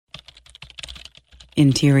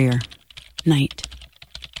Interior. Night.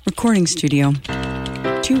 Recording studio.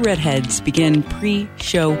 Two redheads begin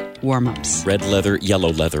pre-show warm-ups. Red leather,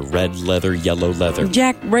 yellow leather, red leather, yellow leather.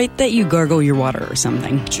 Jack, write that you gargle your water or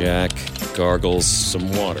something. Jack gargles some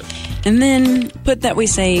water. And then put that we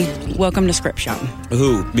say, welcome to Script Shop.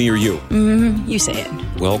 Who, me or you? You say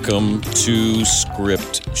it. Welcome to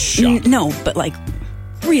Script Shop. No, but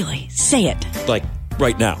really, say it. Like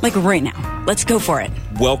right now. Like right now. Let's go for it.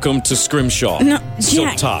 Welcome to Scrimshaw. No, Silk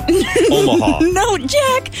Jack. Top. Omaha. No,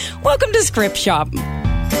 Jack. Welcome to Script Shop.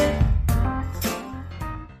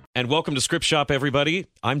 And welcome to Script Shop, everybody.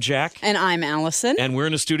 I'm Jack. And I'm Allison. And we're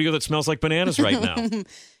in a studio that smells like bananas right now.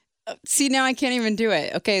 See, now I can't even do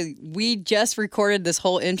it. Okay, we just recorded this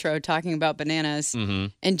whole intro talking about bananas,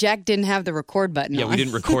 and Jack didn't have the record button on. Yeah, we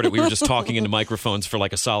didn't record it. We were just talking into microphones for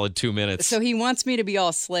like a solid 2 minutes. So he wants me to be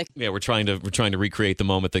all slick. Yeah, we're trying to recreate the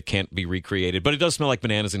moment that can't be recreated. But it does smell like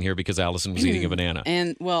bananas in here because Allison was eating a banana.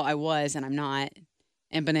 And, well, I was, and I'm not.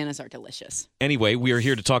 And bananas are delicious. Anyway, we are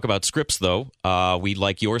here to talk about scripts, though. We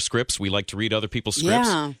like your scripts. We like to read other people's scripts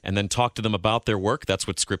and then talk to them about their work. That's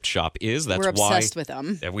what Script Shop is. We're obsessed with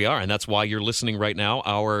them. There we are, and that's why you're listening right now.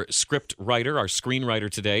 Our script writer, our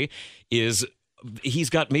screenwriter today, he's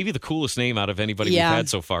got maybe the coolest name out of anybody we've had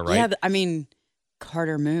so far, right? Yeah,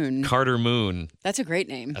 Carter Moon. Carter Moon. That's a great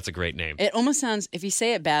name. That's a great name. It almost sounds, if you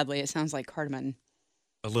say it badly, it sounds like cardamom.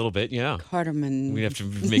 A little bit, yeah. Cardamom. We have to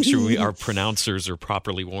make sure our pronouncers are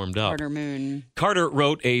properly warmed up. Carter Moon. Carter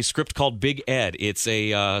wrote a script called Big Ed. It's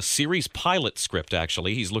a series pilot script,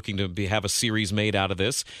 actually. He's looking to have a series made out of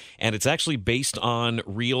this, and it's actually based on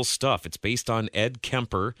real stuff. It's based on Ed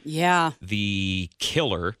Kemper, the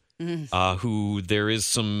killer, who there is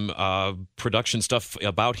some production stuff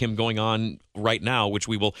about him going on right now, which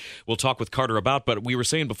we'll talk with Carter about. But we were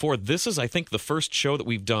saying before, this is, I think, the first show that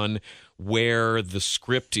we've done where the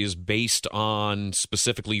script is based on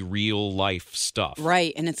specifically real life stuff.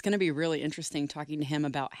 Right, and it's going to be really interesting talking to him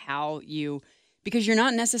about how because you're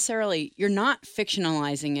not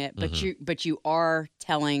fictionalizing it, but you are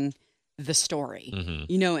telling the story.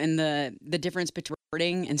 And the difference between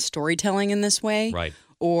writing and storytelling in this way. Right.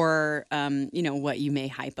 Or, what you may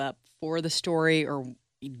hype up for the story or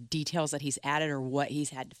details that he's added or what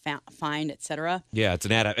he's had to find, etc. Yeah, it's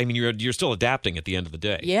you're still adapting at the end of the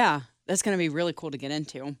day. Yeah, that's going to be really cool to get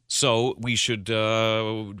into. So we need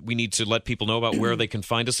to let people know about where they can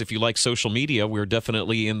find us. If you like social media, we're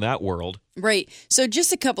definitely in that world. Right. So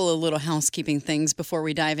just a couple of little housekeeping things before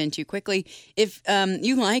we dive into quickly. If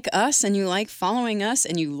you like us and you like following us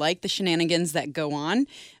and you like the shenanigans that go on.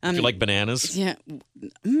 If you like bananas. Yeah.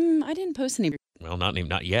 I didn't post any. Well, not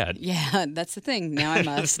yet. Yeah, that's the thing. Now I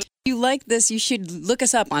must. If you like this, you should look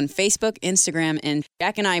us up on Facebook, Instagram, and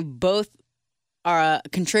Jack and I both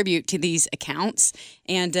contribute to these accounts.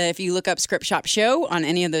 And if you look up Script Shop Show on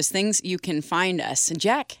any of those things, you can find us.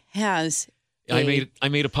 Jack has I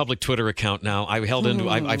made a public Twitter account now.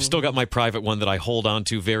 I've still got my private one that I hold on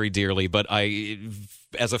to very dearly, but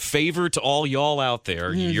as a favor to all y'all out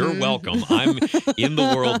there, you're welcome. I'm in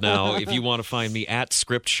the world now. If you want to find me at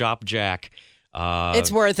Script Shop Jack.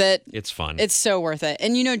 It's worth it. It's fun. It's so worth it.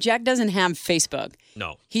 And Jack doesn't have Facebook.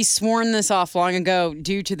 No. He's sworn this off long ago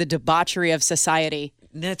due to the debauchery of society.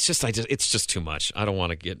 It's just too much. We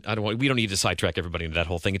don't need to sidetrack everybody into that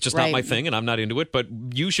whole thing. It's just not my thing, and I'm not into it. But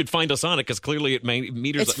you should find us on it because clearly it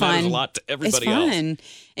matters a lot to everybody else. It's fun.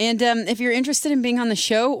 And if you're interested in being on the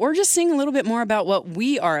show or just seeing a little bit more about what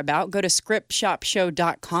we are about, go to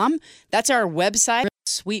scriptshopshow.com. That's our website.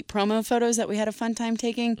 Sweet promo photos that we had a fun time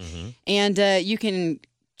taking. And you can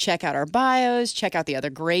check out our bios, check out the other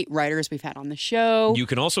great writers we've had on the show. You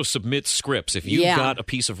can also submit scripts. If you've got a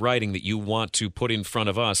piece of writing that you want to put in front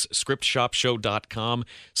of us,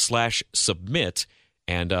 scriptshopshow.com/submit.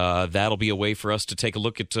 And that'll be a way for us to take a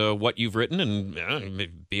look at what you've written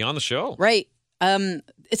and be on the show. Right.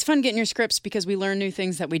 It's fun getting your scripts because we learn new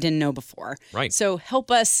things that we didn't know before. Right. So help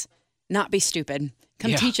us not be stupid.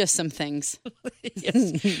 Come teach us some things.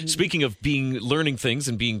 Speaking of learning things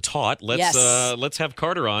and being taught, let's have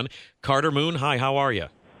Carter on. Carter Moon, hi, how are you?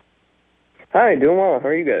 Hi, doing well. How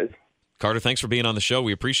are you guys? Carter, thanks for being on the show.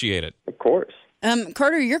 We appreciate it. Of course.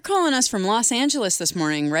 Carter, you're calling us from Los Angeles this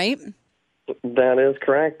morning, right? That is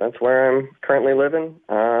correct. That's where I'm currently living,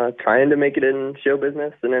 trying to make it in show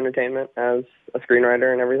business and entertainment as a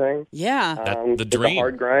screenwriter and everything. Yeah. The dream. It's a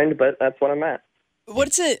hard grind, but that's what I'm at.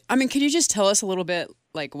 What's it? Could you just tell us a little bit,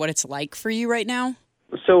 what it's like for you right now?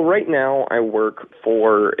 So right now I work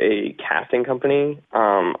for a casting company.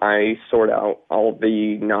 I sort out all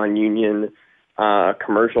the non-union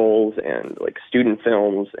commercials and student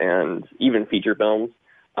films and even feature films.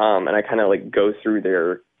 And I kind of go through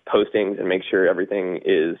their postings and make sure everything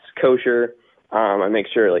is kosher. I make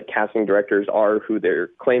sure like casting directors are who they're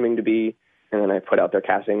claiming to be, and then I put out their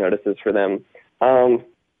casting notices for them.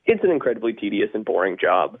 It's an incredibly tedious and boring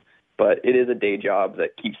job, but it is a day job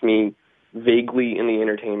that keeps me vaguely in the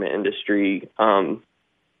entertainment industry,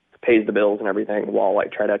 pays the bills and everything while I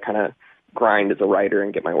try to kind of grind as a writer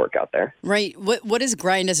and get my work out there. Right. What does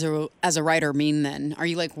grind as a writer mean then? Are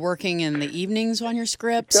you like working in the evenings on your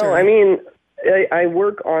scripts? So, I mean, I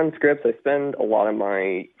work on scripts. I spend a lot of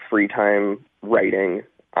my free time writing,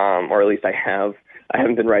 or at least I have. I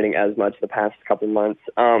haven't been writing as much the past couple months.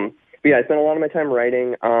 But yeah, I spend a lot of my time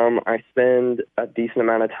writing. I spend a decent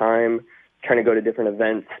amount of time trying to go to different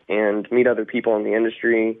events and meet other people in the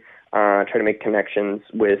industry, try to make connections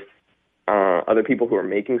with other people who are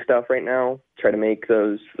making stuff right now, try to make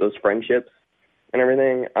those friendships and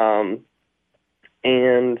everything.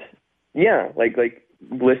 And yeah, like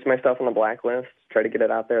list my stuff on the blacklist, try to get it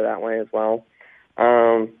out there that way as well.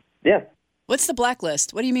 Yeah. What's the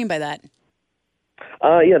blacklist? What do you mean by that?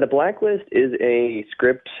 Yeah, the blacklist is a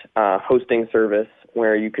script hosting service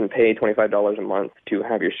where you can pay $25 a month to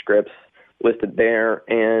have your scripts listed there,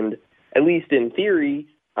 and at least in theory,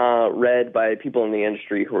 read by people in the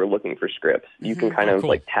industry who are looking for scripts. You can kind of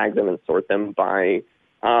like tag them and sort them by,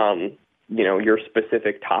 your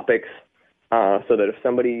specific topics, so that if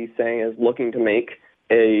somebody, say, is looking to make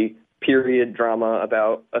a period drama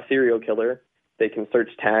about a serial killer, they can search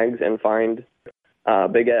tags and find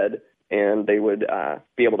Big Ed, and they would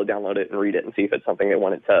be able to download it and read it and see if it's something they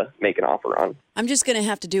wanted to make an offer on. I'm just going to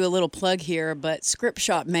have to do a little plug here, but Script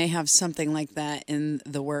Shop may have something like that in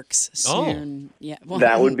the works soon. Oh. Yeah, well,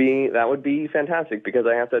 that would be fantastic, because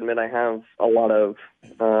I have to admit I have a lot of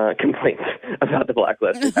complaints about the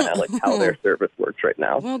blacklist and kind of like how their service works right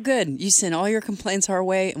now. Well, good. You send all your complaints our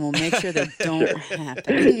way, and we'll make sure they don't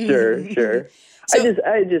happen. Sure. So,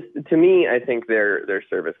 I just, to me, I think their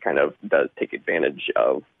service kind of does take advantage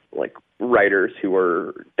of like writers who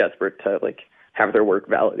are desperate to like have their work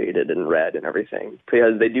validated and read and everything,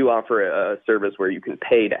 because they do offer a service where you can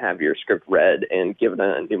pay to have your script read and given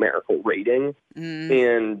a numerical rating.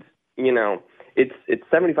 And it's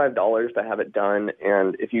 $75 to have it done,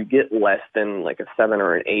 and if you get less than like a 7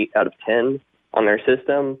 or an 8 out of 10 on their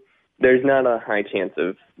system, there's not a high chance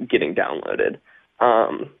of getting downloaded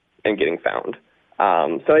and getting found.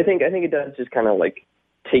 So I think it does just kind of like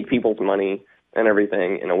take people's money and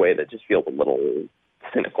everything in a way that just feels a little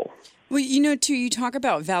cynical. Well, too, you talk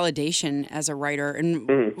about validation as a writer,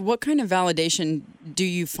 and what kind of validation do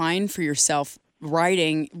you find for yourself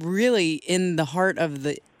writing really in the heart of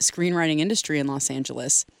the screenwriting industry in Los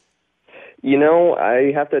Angeles?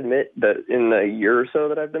 I have to admit that in the year or so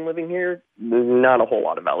that I've been living here, there's not a whole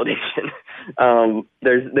lot of validation.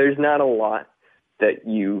 There's not a lot that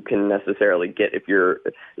you can necessarily get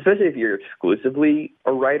especially if you're exclusively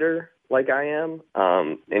a writer like I am,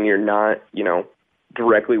 and you're not,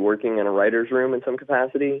 directly working in a writer's room in some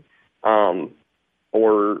capacity,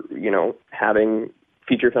 or, having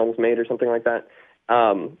feature films made or something like that.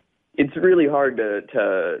 It's really hard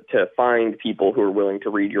to find people who are willing to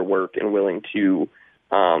read your work and willing to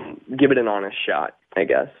give it an honest shot, I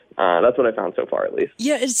guess. That's what I found so far, at least.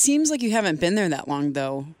 Yeah, it seems like you haven't been there that long,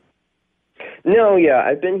 though. No, yeah,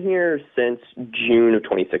 I've been here since June of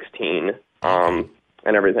 2016,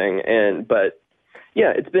 and everything, but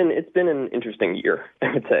yeah, it's been an interesting year,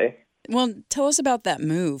 I would say. Well, tell us about that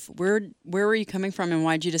move. Where were you coming from, and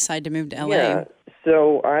why did you decide to move to LA? Yeah,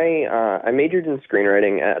 so I majored in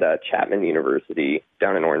screenwriting at Chapman University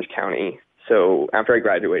down in Orange County. So after I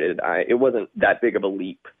graduated, it wasn't that big of a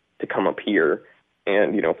leap to come up here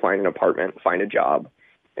and find an apartment, find a job,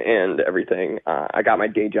 and everything. I got my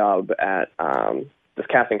day job at this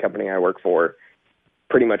casting company I work for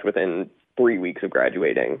pretty much within 3 weeks of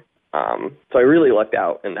graduating. So I really lucked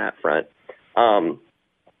out in that front.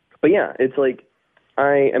 But yeah, it's like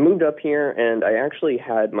I moved up here, and I actually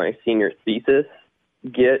had my senior thesis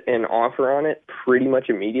get an offer on it pretty much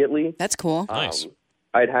immediately. That's cool. Nice.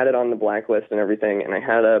 I'd had it on the blacklist and everything, and I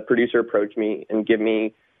had a producer approach me and give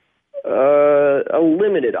me a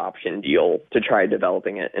limited option deal to try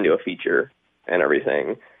developing it into a feature and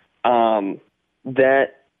everything. That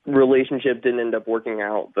relationship didn't end up working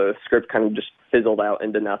out. The script kind of just fizzled out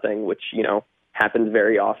into nothing, which, happens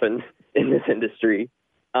very often in this industry.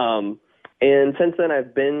 And since then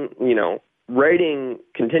I've been, writing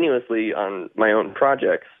continuously on my own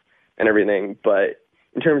projects and everything. But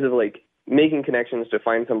in terms of like making connections to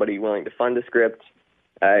find somebody willing to fund a script,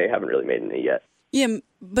 I haven't really made any yet. Yeah,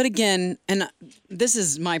 but again, and this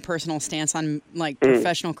is my personal stance on like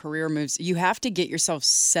professional career moves, you have to get yourself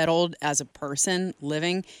settled as a person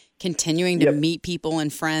living. continuing to meet people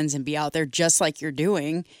and friends and be out there just like you're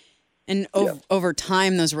doing. And over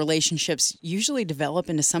time, those relationships usually develop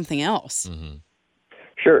into something else. Mm-hmm.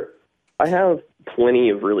 Sure. I have plenty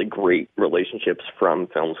of really great relationships from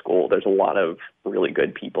film school. There's a lot of really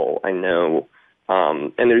good people I know.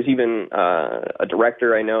 And there's even a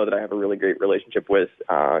director I know that I have a really great relationship with.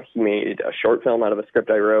 He made a short film out of a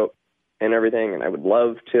script I wrote and everything, and I would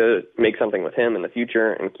love to make something with him in the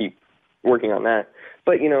future and keep working on that.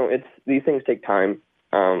 But, these things take time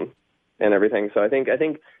and everything. So I think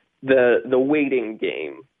the waiting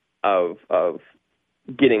game of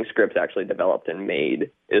getting scripts actually developed and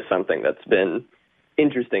made is something that's been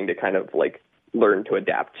interesting to kind of learn to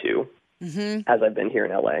adapt to as I've been here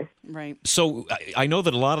in LA. Right. So I know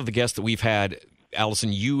that a lot of the guests that we've had,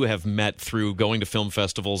 Allison, you have met through going to film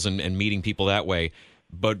festivals and meeting people that way.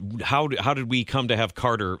 But how did we come to have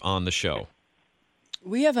Carter on the show?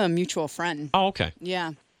 We have a mutual friend. Oh, okay.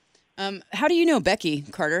 Yeah. How do you know Becky,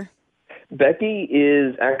 Carter? Becky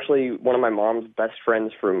is actually one of my mom's best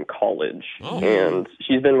friends from college, and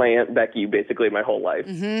she's been my Aunt Becky basically my whole life.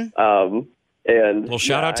 And well,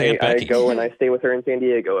 shout out to Aunt Becky. I go and I stay with her in San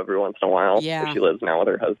Diego every once in a while. Yeah. Where she lives now with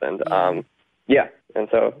her husband. Yeah. And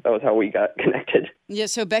so that was how we got connected. Yeah,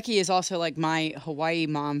 so Becky is also like my Hawaii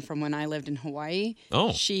mom from when I lived in Hawaii.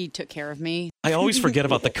 Oh. She took care of me. I always forget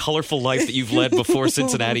about the colorful life that you've led before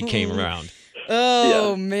Cincinnati came around.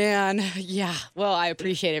 Oh, man. Yeah. Well, I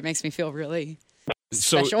appreciate it. It makes me feel really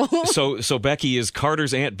special. So Becky is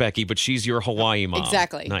Carter's Aunt Becky, but she's your Hawaii mom.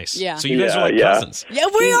 Exactly. Nice. Yeah. So you guys are like cousins. Yeah,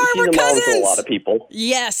 we are. We're she's a mom cousins. to a lot of people.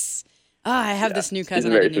 Yes. I have this new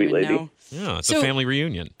cousin she's a very I didn't sweet even lady. know. Yeah, it's a family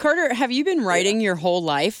reunion. Carter, have you been writing your whole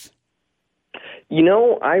life?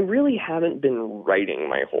 I really haven't been writing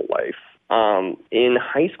my whole life. In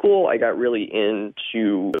high school, I got really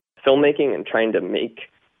into filmmaking and trying to make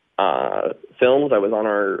films. I was on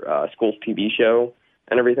our school's TV show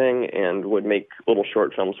and everything, and would make little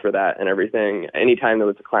short films for that and everything. Anytime there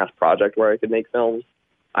was a class project where I could make films,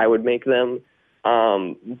 I would make them.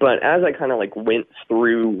 But as I kind of went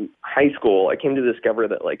through high school, I came to discover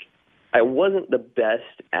that I wasn't the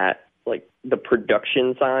best at the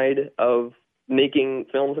production side of making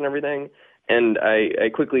films and everything. And I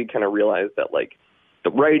quickly kind of realized that the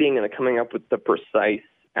writing and the coming up with the precise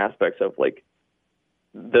aspects of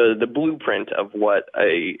the blueprint of what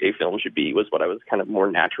a film should be was what I was kind of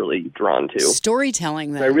more naturally drawn to.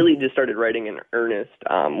 Storytelling, then. I really just started writing in earnest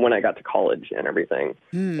when I got to college and everything,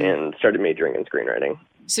 and started majoring in screenwriting.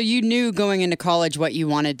 So you knew going into college what you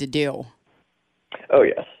wanted to do? Oh,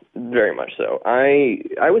 yes, very much so.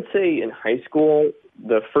 I would say in high school,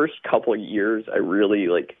 the first couple of years, I really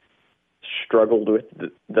struggled with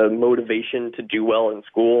the motivation to do well in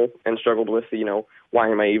school, and struggled with, why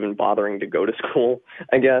am I even bothering to go to school,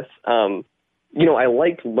 I guess. I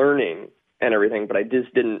liked learning and everything, but I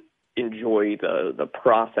just didn't enjoy the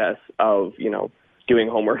process of, doing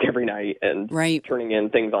homework every night and turning in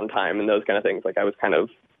things on time and those kind of things. I was kind of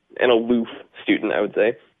an aloof student, I would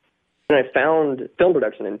say. And I found film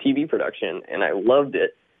production and TV production, and I loved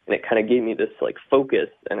it. And it kind of gave me this focus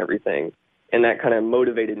and everything. And that kind of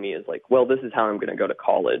motivated me as well, this is how I'm going to go to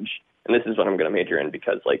college, and this is what I'm going to major in,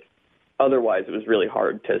 because otherwise it was really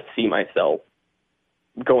hard to see myself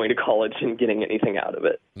going to college and getting anything out of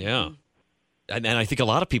it. Yeah. And I think a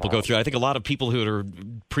lot of people go through. I think a lot of people who are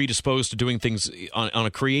predisposed to doing things on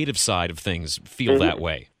a creative side of things feel that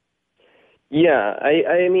way. Yeah,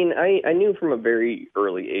 I mean, I knew from a very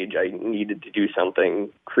early age I needed to do something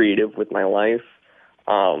creative with my life.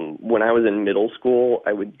 When I was in middle school,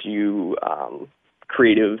 I would do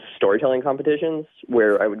creative storytelling competitions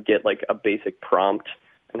where I would get a basic prompt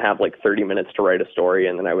and have 30 minutes to write a story,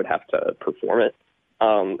 and then I would have to perform it.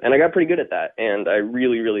 And I got pretty good at that, and I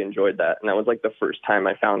really, really enjoyed that. And that was the first time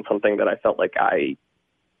I found something that I felt like I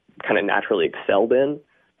kind of naturally excelled in.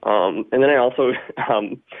 And then I also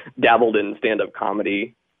dabbled in stand-up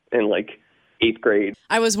comedy in 8th grade.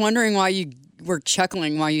 I was wondering why you were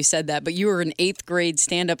chuckling while you said that, but you were an 8th grade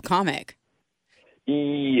stand-up comic.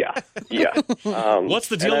 Yeah. What's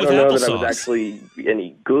the deal with applesauce? I don't know that I was actually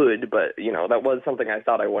any good, but that was something I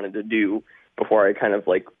thought I wanted to do before I kind of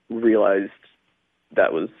realized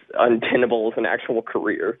that was untenable as an actual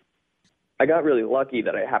career. I got really lucky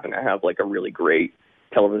that I happened to have a really great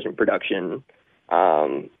television production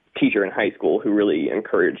teacher in high school who really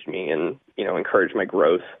encouraged me and encouraged my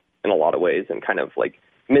growth in a lot of ways, and kind of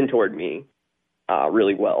mentored me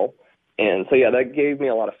really well. And so that gave me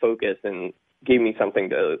a lot of focus and gave me something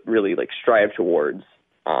to really strive towards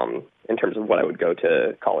in terms of what I would go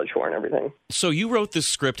to college for and everything. So you wrote this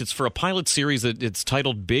script. It's for a pilot series that it's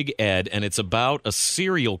titled Big Ed, and it's about a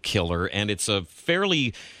serial killer, and it's a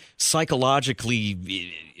fairly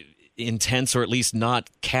psychologically intense, or at least not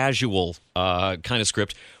casual kind of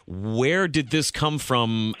script. Where did this come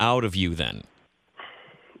from out of you then?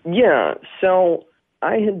 Yeah, so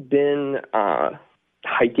I had been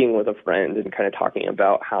hiking with a friend and kind of talking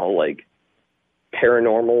about how, like,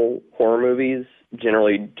 paranormal horror movies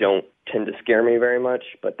generally don't tend to scare me very much,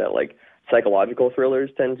 but that, like, psychological thrillers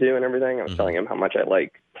tend to and everything. I was telling him how much I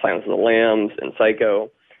like Silence of the Lambs and Psycho,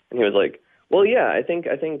 and he was like, well, yeah, I think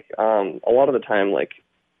a lot of the time, like,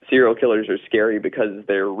 serial killers are scary because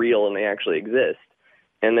they're real and they actually exist.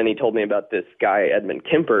 And then he told me about this guy, Edmund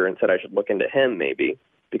Kemper, and said I should look into him maybe,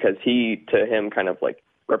 because he, to him, kind of like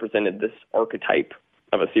represented this archetype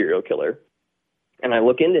of a serial killer. And I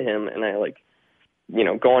look into him and I, like, you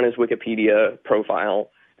know, go on his Wikipedia profile,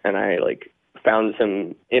 and I, like, found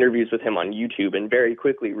some interviews with him on YouTube and very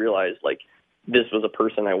quickly realized, like, this was a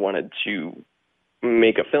person I wanted to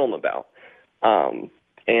make a film about.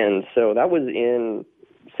 And so that was in,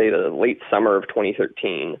 say, the late summer of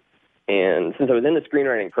 2013. And since I was in the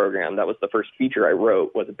screenwriting program, that was the first feature I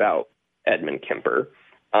wrote, was about Edmund Kemper.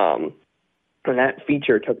 And that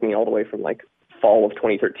feature took me all the way from, like, fall of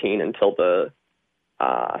 2013 until the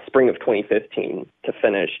spring of 2015 to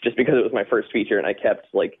finish, just because it was my first feature, and I kept,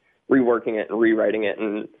 like, reworking it and rewriting it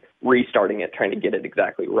and restarting it, trying to get it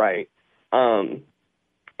exactly right. And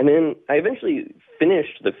then I eventually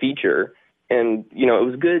finished the feature, and, you know, it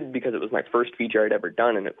was good because it was my first feature I'd ever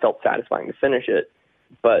done, and it felt satisfying to finish it,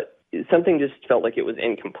 but something just felt like it was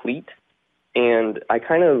incomplete. And I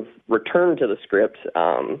kind of returned to the script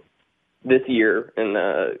this year, in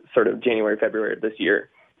sort of January, February of this year,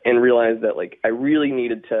 and realized that, like, I really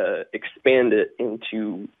needed to expand it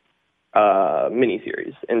into a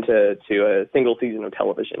miniseries, into a single season of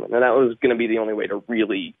television. And that was going to be the only way to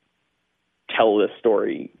really tell this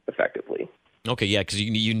story effectively. Okay, yeah, because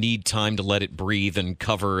you need time to let it breathe and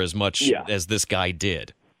cover as much as this guy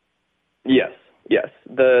did. Yes.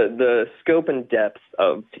 The scope and depth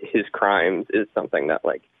of his crimes is something that,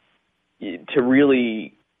 like, to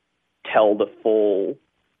really tell the full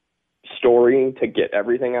story, to get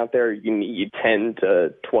everything out there, you need 10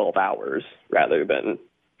 to 12 hours rather than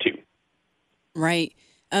 2. Right.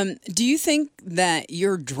 Do you think that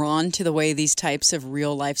you're drawn to the way these types of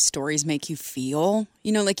real life stories make you feel?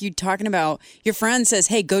 You know, like you talking about, your friend says,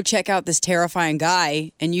 hey, go check out this terrifying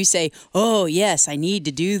guy. And you say, oh, yes, I need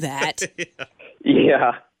to do that.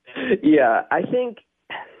 Yeah. I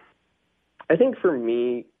think for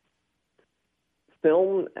me,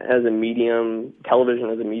 film as a medium, television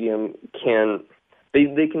as a medium,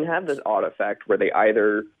 they can have this odd effect where they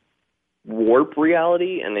either warp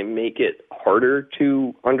reality and they make it harder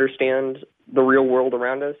to understand the real world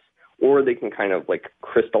around us, or they can kind of, like,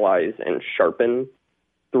 crystallize and sharpen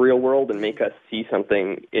the real world and make us see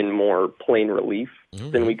something in more plain relief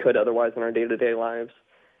than we could otherwise in our day-to-day lives.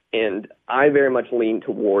 And I very much lean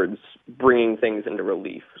towards bringing things into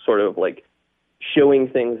relief, sort of like showing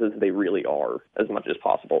things as they really are as much as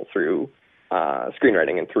possible through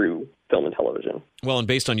screenwriting and through film and television. Well, and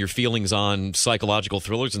based on your feelings on psychological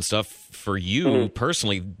thrillers and stuff, for you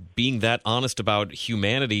personally, being that honest about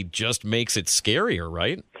humanity just makes it scarier,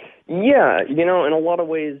 right? Yeah, you know, in a lot of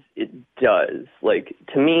ways it does. Like,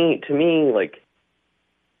 to me, like,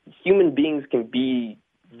 human beings can be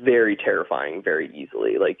very terrifying very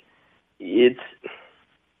easily. Like, it's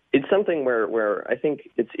something where I think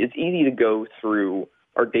it's easy to go through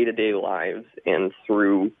our day-to-day lives and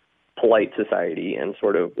through polite society and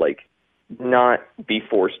sort of, like, not be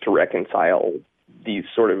forced to reconcile these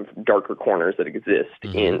sort of darker corners that exist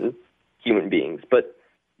in human beings. But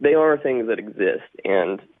they are things that exist,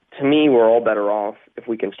 and to me, we're all better off if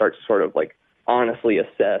we can start to sort of, like, honestly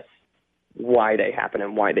assess why they happen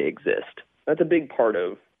and why they exist. That's a big part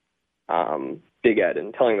of Big Ed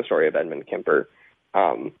and telling the story of Edmund Kemper,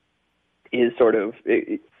 is sort of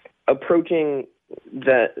approaching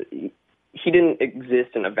that he didn't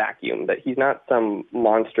exist in a vacuum, that he's not some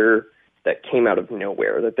monster that came out of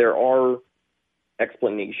nowhere, that there are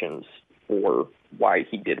explanations for why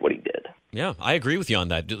he did what he did. Yeah, I agree with you on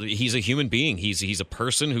that. He's a human being. He's a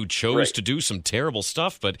person who chose to do some terrible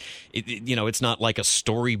stuff, but it's not like a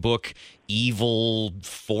storybook evil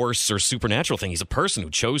force or supernatural thing. He's a person who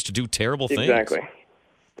chose to do terrible things.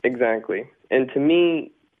 Exactly. And to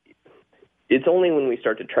me, it's only when we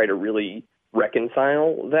start to try to really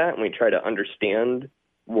reconcile that and we try to understand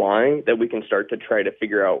why that we can start to try to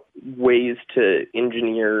figure out ways to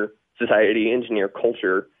engineer society, engineer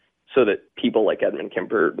culture, so that people like Edmund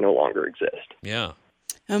Kemper no longer exist. Yeah.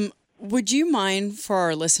 Would you mind, for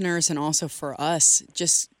our listeners and also for us,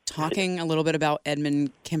 just talking a little bit about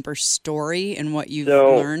Edmund Kemper's story and what you've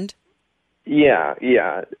learned? Yeah,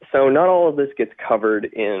 yeah. So not all of this gets covered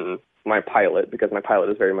in my pilot because my pilot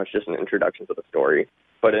is very much just an introduction to the story,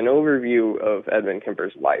 but an overview of Edmund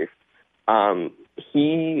Kemper's life.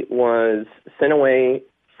 He was sent away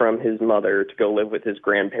from his mother to go live with his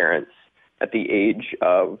grandparents at the age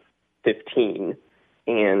of 15,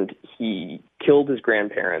 and he killed his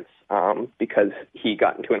grandparents because he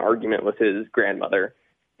got into an argument with his grandmother,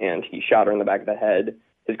 and he shot her in the back of the head.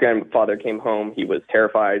 His grandfather came home. He was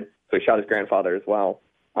terrified, so he shot his grandfather as well.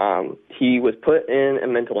 He was put in a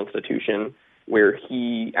mental institution where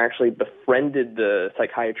he actually befriended the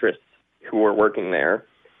psychiatrists who were working there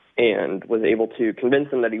and was able to convince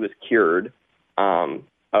them that he was cured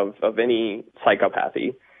of any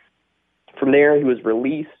psychopathy. From there, he was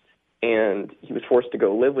released, and he was forced to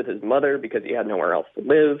go live with his mother because he had nowhere else to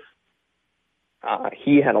live.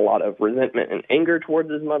 He had a lot of resentment and anger towards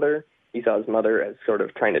his mother. He saw his mother as sort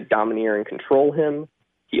of trying to domineer and control him.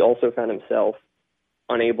 He also found himself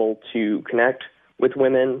unable to connect with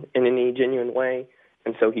women in any genuine way.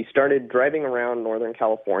 And so he started driving around Northern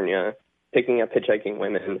California, picking up hitchhiking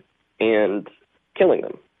women and killing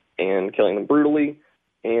them brutally.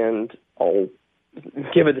 And I'll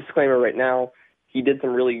give a disclaimer right now. He did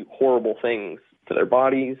some really horrible things to their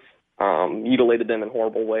bodies, mutilated them in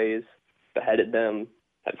horrible ways, beheaded them,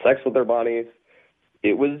 had sex with their bodies.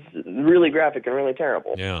 It was really graphic and really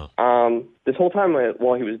terrible. Yeah. This whole time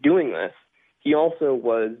while he was doing this, he also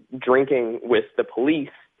was drinking with the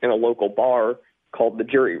police in a local bar called the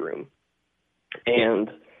Jury Room. And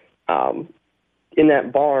in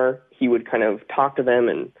that bar, he would kind of talk to them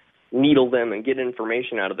and needle them and get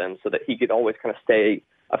information out of them so that he could always kind of stay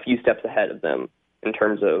a few steps ahead of them in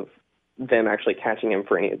terms of them actually catching him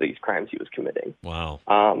for any of these crimes he was committing. Wow.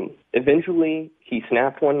 Eventually, he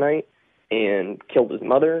snapped one night and killed his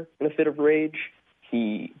mother in a fit of rage.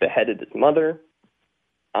 He beheaded his mother.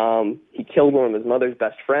 He killed one of his mother's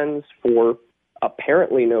best friends for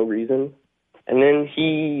apparently no reason. And then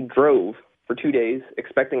he drove for 2 days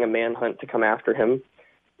expecting a manhunt to come after him.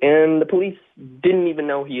 And the police didn't even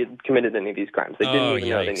know he had committed any of these crimes. They didn't even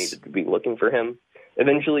know they needed to be looking for him.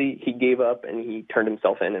 Eventually, he gave up and he turned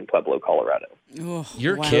himself in Pueblo, Colorado. Oh,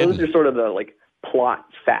 You're wow. kidding. Those are sort of the plot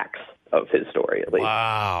facts of his story, at least.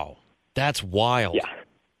 Wow. That's wild. Yeah.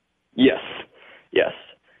 Yes.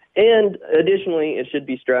 And additionally, it should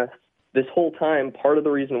be stressed, this whole time, part of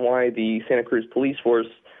the reason why the Santa Cruz police force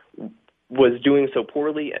was doing so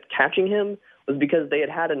poorly at catching him was because they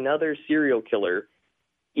had another serial killer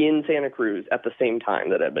in Santa Cruz at the same time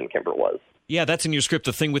that Edmund Kemper was. Yeah, that's in your script,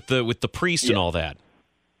 the thing with the priest and all that.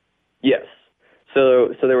 Yes.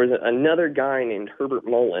 So there was another guy named Herbert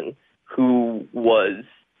Mullen who was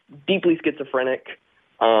deeply schizophrenic,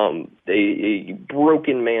 a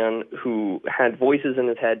broken man who had voices in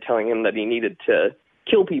his head telling him that he needed to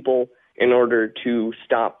kill people in order to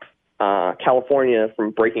stop California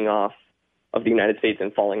from breaking off of the United States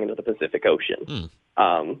and falling into the Pacific Ocean.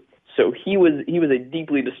 So he was a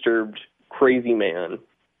deeply disturbed, crazy man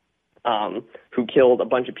who killed a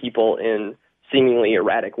bunch of people in seemingly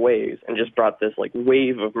erratic ways and just brought this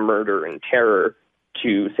wave of murder and terror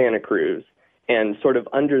to Santa Cruz. And sort of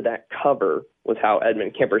under that cover was how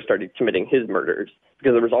Edmund Kemper started committing his murders,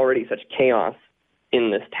 because there was already such chaos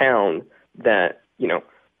in this town that,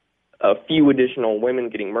 a few additional women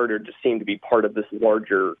getting murdered just seemed to be part of this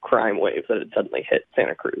larger crime wave that had suddenly hit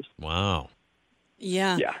Santa Cruz. Wow.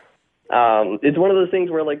 Yeah. Yeah. It's one of those things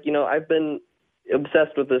where, I've been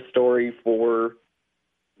obsessed with this story for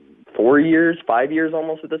 4 years, 5 years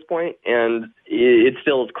almost at this point, and it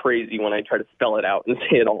still is crazy when I try to spell it out and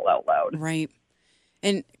say it all out loud. Right.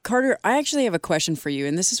 And Carter, I actually have a question for you,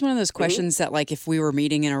 and this is one of those questions that, if we were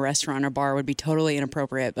meeting in a restaurant or bar, would be totally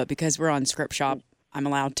inappropriate, but because we're on Script Shop, I'm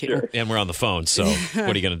allowed to. Sure. And we're on the phone, so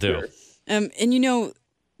what are you going to do? Sure. And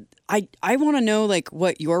I want to know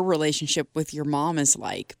what your relationship with your mom is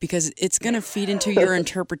like, because it's going to feed into your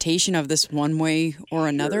interpretation of this one way or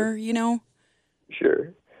another,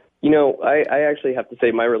 Sure. I actually have to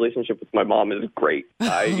say my relationship with my mom is great.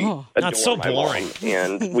 I adore That's so my boring. mom,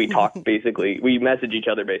 and we talk we message each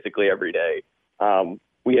other basically every day.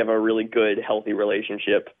 We have a really good, healthy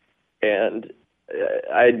relationship, and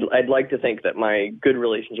I'd like to think that my good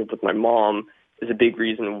relationship with my mom is a big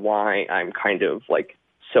reason why I'm kind of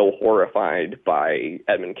so horrified by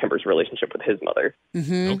Edmund Kemper's relationship with his mother.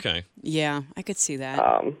 Mm-hmm. Okay. Yeah, I could see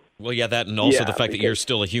that. Well, yeah, that and also the fact that because you're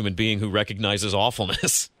still a human being who recognizes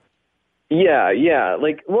awfulness. Yeah.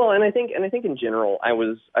 And I think in general, I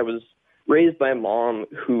was raised by a mom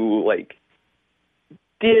who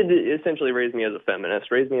did essentially raise me as a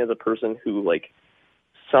feminist, raised me as a person who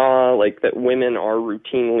saw that women are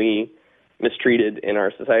routinely mistreated in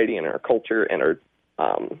our society and our culture and are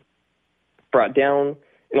brought down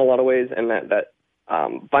in a lot of ways, and that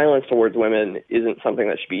violence towards women isn't something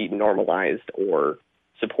that should be normalized or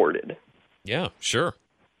supported. Yeah, sure.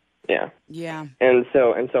 Yeah. And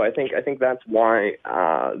so I think that's why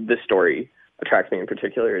this story attracts me in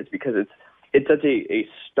particular, is because it's such a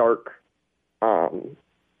stark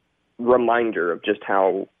reminder of just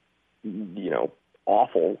how,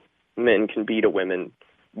 awful men can be to women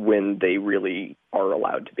when they really are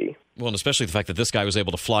allowed to be. Well, and especially the fact that this guy was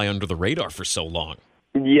able to fly under the radar for so long.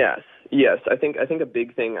 Yes. I think a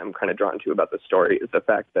big thing I'm kind of drawn to about the story is the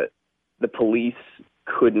fact that the police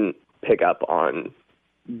couldn't pick up on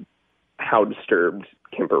how disturbed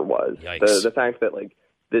Kemper was. Yikes. The fact that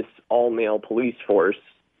this all-male police force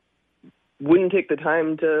wouldn't take the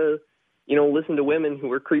time to, listen to women who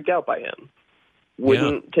were creeped out by him.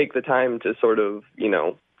 Wouldn't take the time to sort of,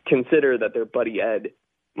 consider that their buddy Ed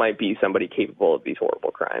might be somebody capable of these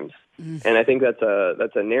horrible crimes. Mm. And I think that's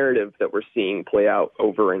a narrative that we're seeing play out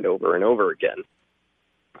over and over and over again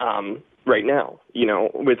right now,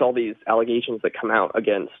 with all these allegations that come out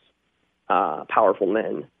against powerful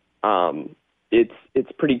men.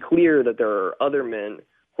 It's pretty clear that there are other men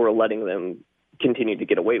who are letting them continue to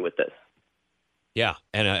get away with this. Yeah,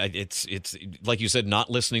 and it's like you said, not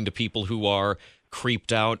listening to people who are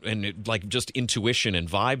creeped out and just intuition and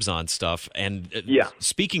vibes on stuff. And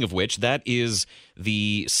speaking of which, that is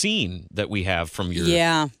the scene that we have from your...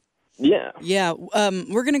 Yeah.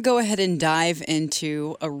 We're going to go ahead and dive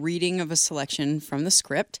into a reading of a selection from the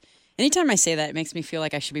script. Anytime I say that, it makes me feel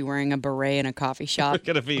like I should be wearing a beret in a coffee shop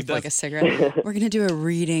with a cigarette. We're going to do a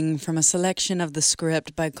reading from a selection of the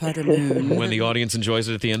script by Carter Moon. When the audience enjoys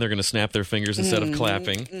it at the end, they're going to snap their fingers instead of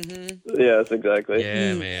clapping. Mm-hmm. Yes, exactly.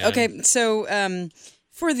 Yeah, man. Okay, so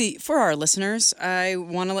for our listeners, I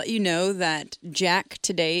want to let you know that Jack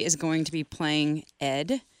today is going to be playing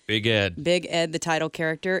Ed. Big Ed. Big Ed, the title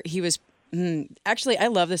character. He was... actually, I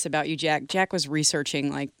love this about you, Jack. Jack was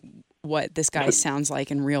researching, what this guy sounds like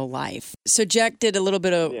in real life. So Jack did a little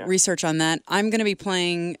bit of research on that. I'm going to be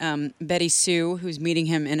playing Betty Sue, who's meeting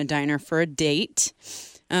him in a diner for a date.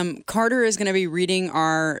 Carter is going to be reading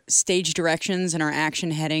our stage directions and our action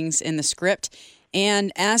headings in the script.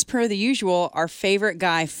 And as per the usual, our favorite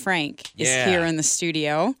guy, Frank, is here in the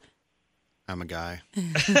studio. I'm a guy.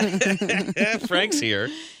 Frank's here.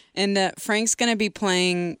 And Frank's going to be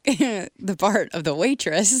playing the part of the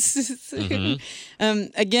waitress. Mm-hmm.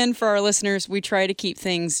 Again, for our listeners, we try to keep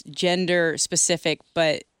things gender specific,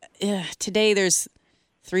 but today there's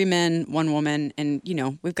 3 men, 1 woman, and,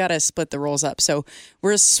 we've got to split the roles up. So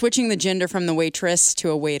we're switching the gender from the waitress to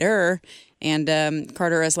a waiter, and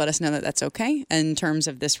Carter has let us know that that's okay in terms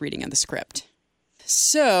of this reading of the script.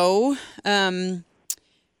 So...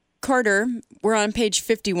 Carter, we're on page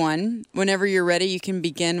 51. Whenever you're ready, you can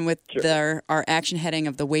begin with our action heading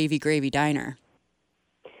of the Wavy Gravy Diner.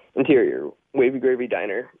 Interior, Wavy Gravy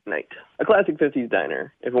Diner, night. A classic 50s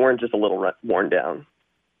diner, if it weren't just a little worn down.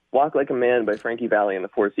 Walk Like a Man by Frankie Valli and the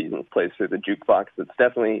Four Seasons plays through the jukebox that's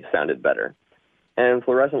definitely sounded better. And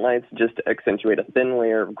fluorescent lights just accentuate a thin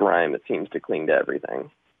layer of grime that seems to cling to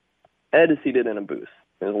everything. Ed is seated in a booth,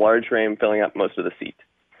 his large frame filling up most of the seat.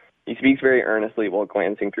 He speaks very earnestly while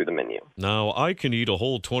glancing through the menu. Now, I can eat a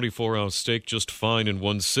whole 24-ounce steak just fine in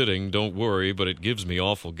one sitting, don't worry, but it gives me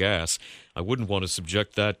awful gas. I wouldn't want to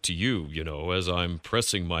subject that to you, as I'm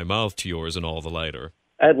pressing my mouth to yours and all the lighter.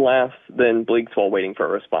 Ed laughs, then blinks while waiting for a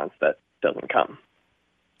response that doesn't come.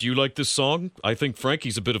 Do you like this song? I think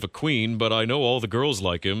Frankie's a bit of a queen, but I know all the girls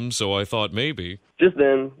like him, so I thought maybe. Just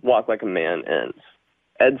then, Walk Like a Man ends.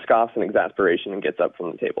 Ed scoffs in exasperation and gets up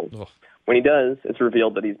from the table. Oh. When he does, it's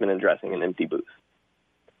revealed that he's been addressing an empty booth.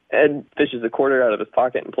 Ed fishes a quarter out of his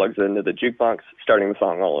pocket and plugs it into the jukebox, starting the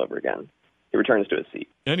song all over again. He returns to his seat.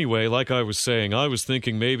 Anyway, like I was saying, I was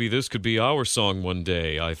thinking maybe this could be our song one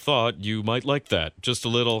day. I thought you might like that. Just a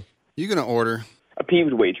little... You gonna order? A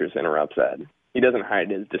peeved waitress interrupts Ed. He doesn't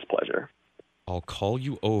hide his displeasure. I'll call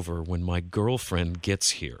you over when my girlfriend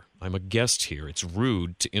gets here. I'm a guest here. It's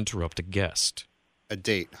rude to interrupt a guest. A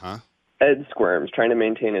date, huh? Ed squirms, trying to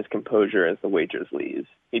maintain his composure as the waitress leaves.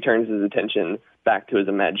 He turns his attention back to his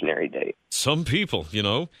imaginary date. Some people,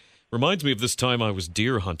 Reminds me of this time I was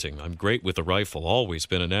deer hunting. I'm great with a rifle, always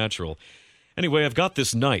been a natural. Anyway, I've got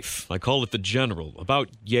this knife. I call it the General, about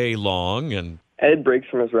yay long, and... Ed breaks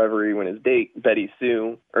from his reverie when his date, Betty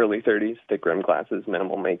Sue, early 30s, thick rimmed glasses,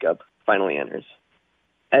 minimal makeup, finally enters.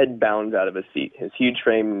 Ed bounds out of his seat, his huge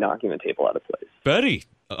frame knocking the table out of place.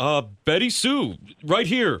 Betty Sue, right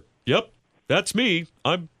here. Yep, that's me.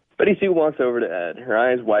 Betty Sue walks over to Ed, her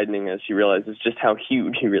eyes widening as she realizes just how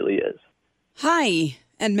huge he really is. Hi,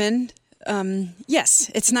 Edmund. Yes,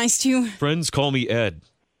 it's nice to... Friends call me Ed.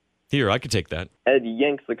 Here, I could take that. Ed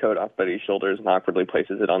yanks the coat off Betty's shoulders and awkwardly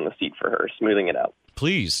places it on the seat for her, smoothing it out.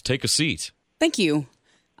 Please, take a seat. Thank you.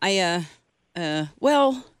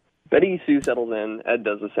 Well... Betty Sue settles in. Ed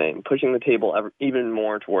does the same, pushing the table even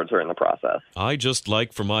more towards her in the process. I just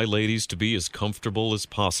like for my ladies to be as comfortable as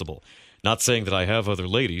possible. Not saying that I have other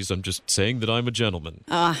ladies, I'm just saying that I'm a gentleman.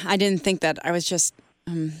 I didn't think that. I was just...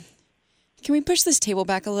 Can we push this table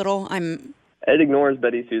back a little? Ed ignores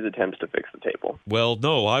Betty Sue's attempts to fix the table. Well,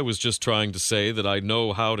 no, I was just trying to say that I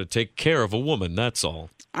know how to take care of a woman, that's all.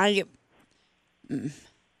 All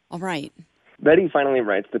right. Betty finally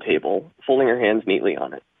rights the table, folding her hands neatly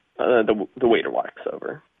on it. The waiter walks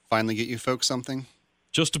over. Finally get you folks something?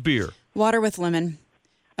 Just a beer. Water with lemon.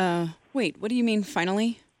 Wait, what do you mean,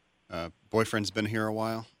 finally? Boyfriend's been here a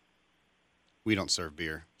while. We don't serve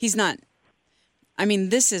beer. He's not. I mean,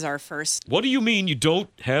 this is our first. What do you mean you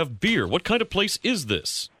don't have beer? What kind of place is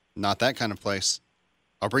this? Not that kind of place.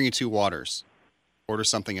 I'll bring you 2 waters. Order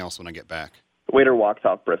something else when I get back. The waiter walks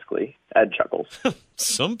off briskly. Ed chuckles.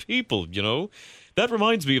 Some people, you know. That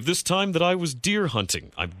reminds me of this time that I was deer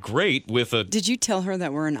hunting. I'm great with a... Did you tell her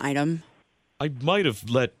that we're an item? I might have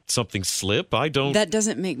let something slip. I don't... That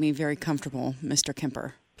doesn't make me very comfortable, Mr.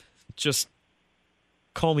 Kemper. Just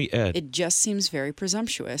call me Ed. It just seems very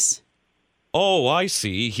presumptuous. Oh, I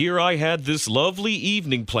see. Here I had this lovely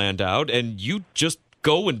evening planned out, and you just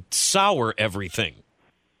go and sour everything.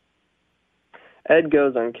 Ed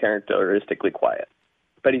goes uncharacteristically quiet.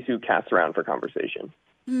 Betty Sue casts around for conversation.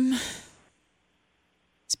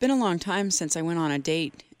 It's been a long time since I went on a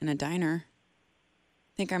date in a diner.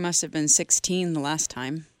 I think I must have been 16 the last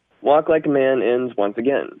time. Walk Like a Man ends once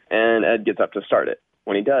again, and Ed gets up to start it.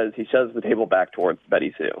 When he does, he shoves the table back towards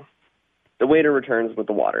Betty Sue. The waiter returns with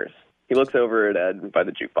the waters. He looks over at Ed by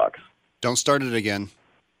the jukebox. Don't start it again,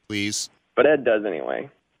 please. But Ed does anyway.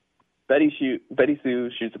 Betty Sue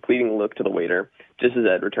shoots a pleading look to the waiter, just as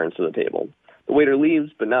Ed returns to the table. The waiter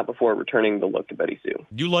leaves, but not before returning the look to Betty Sue.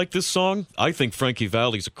 You like this song? I think Frankie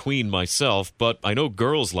Valli's a queen myself, but I know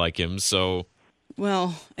girls like him, so...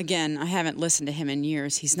 Well, again, I haven't listened to him in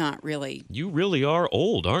years. He's not really... You really are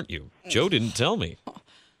old, aren't you? Joe didn't tell me.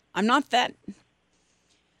 I'm not that...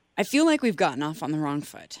 I feel like we've gotten off on the wrong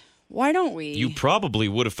foot. Why don't we... You probably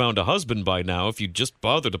would have found a husband by now if you'd just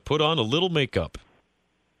bothered to put on a little makeup.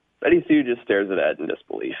 Betty Sue just stares at Ed in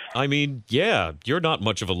disbelief. I mean, yeah, you're not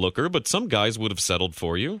much of a looker, but some guys would have settled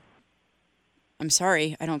for you. I'm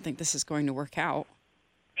sorry. I don't think this is going to work out.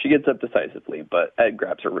 She gets up decisively, but Ed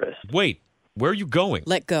grabs her wrist. Wait, where are you going?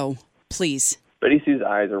 Let go, please. Betty Sue's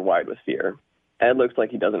eyes are wide with fear. Ed looks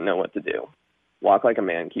like he doesn't know what to do. Walk Like a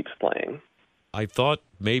Man keeps playing. I thought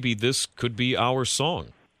maybe this could be our song.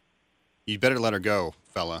 You'd better let her go,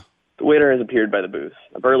 fella. The waiter has appeared by the booth,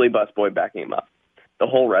 a burly busboy backing him up. The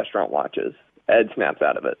whole restaurant watches. Ed snaps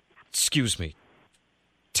out of it. Excuse me.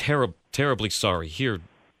 Terribly sorry. Here,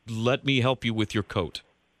 let me help you with your coat.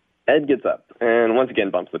 Ed gets up and once again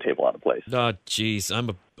bumps the table out of place. Ah, jeez,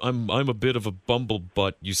 I'm a bit of a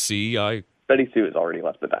bumblebutt, you see. Betty Sue has already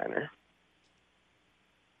left the diner.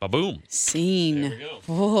 Ba-boom. Scene. There we go.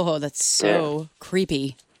 Oh, that's so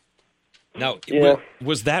creepy. Now, Yeah.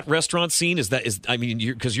 was that restaurant scene?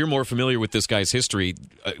 Because you're more familiar with this guy's history.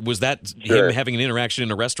 Was that Sure. him having an interaction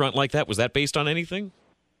in a restaurant like that? Was that based on anything?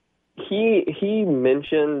 He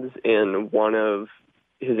mentions in one of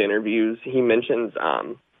his interviews, he mentions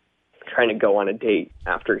trying to go on a date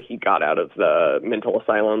after he got out of the mental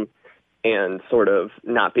asylum and sort of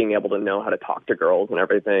not being able to know how to talk to girls and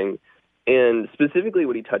everything. And specifically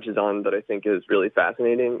what he touches on that I think is really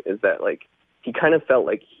fascinating is that, like, he kind of felt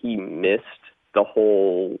like he missed the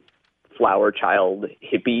whole flower child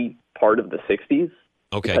hippie part of the 60s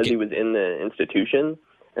Okay. because he was in the institution.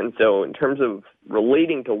 And so in terms of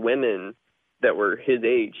relating to women that were his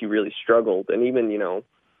age, he really struggled. And even,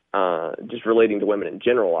 just relating to women in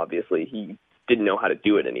general, obviously, he didn't know how to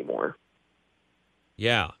do it anymore.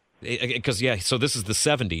 Yeah. Because, so this is the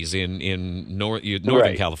 70s in Northern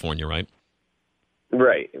Right. California, right?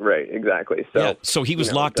 Right, exactly. So, Yeah, so he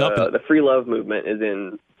was locked up. The free love movement is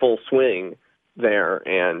in full swing there,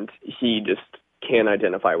 and he just can't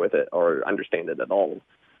identify with it or understand it at all.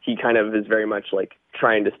 He kind of is very much like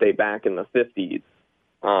trying to stay back in the 50s,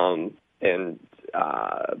 and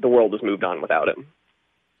the world has moved on without him.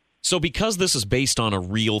 So because this is based on a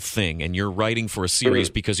real thing and you're writing for a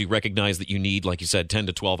series because you recognize that you need, like you said, 10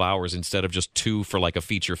 to 12 hours instead of just 2 for like a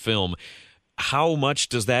feature film, how much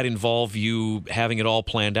does that involve you having it all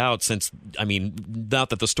planned out since,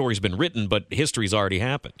 not that the story's been written, but history's already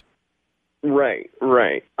happened? Right,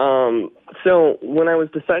 right. So when I was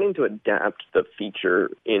deciding to adapt the feature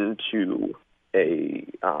into a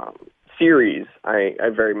series, I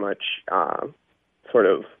very much sort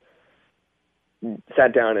of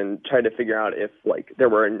sat down and tried to figure out if there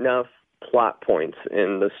were enough plot points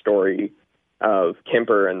in the story of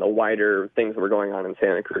Kemper and the wider things that were going on in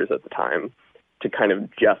Santa Cruz at the time to kind of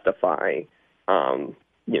justify 10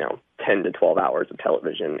 to 12 hours of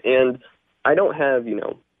television. And I don't have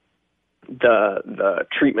the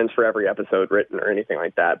treatments for every episode written or anything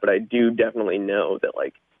like that, but I do definitely know that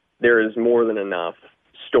there is more than enough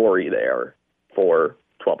story there for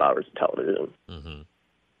 12 hours of television. Mm-hmm.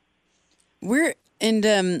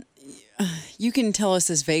 You can tell us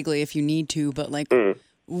this vaguely if you need to, but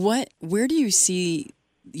where do you see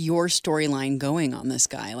your storyline going on this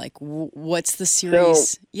guy? What's the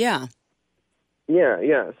series? Yeah.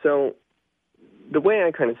 So the way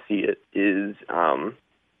I kind of see it is,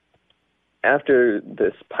 after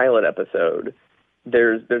this pilot episode,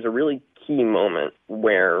 there's a really key moment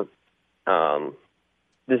where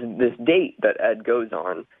this date that Ed goes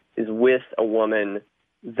on is with a woman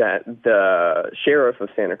that the sheriff of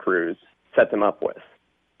Santa Cruz set them up with.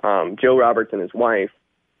 Joe Roberts and his wife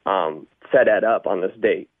set Ed up on this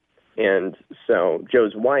date. And so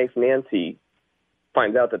Joe's wife, Nancy,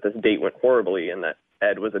 finds out that this date went horribly and that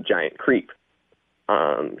Ed was a giant creep.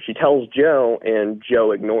 She tells Joe, and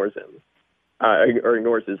Joe ignores him, or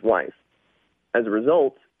ignores his wife. As a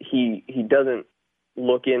result, he doesn't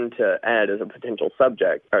look into Ed as a potential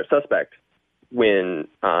suspect when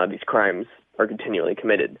these crimes are continually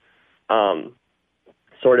committed.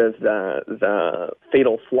 Sort of the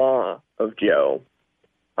fatal flaw of Joe,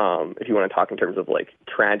 if you want to talk in terms of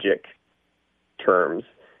tragic terms,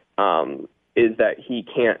 is that he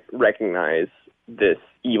can't recognize this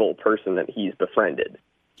evil person that he's befriended.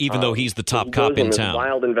 Even though he's the top cop in town.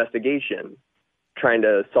 Wild investigation trying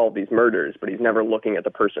to solve these murders, but he's never looking at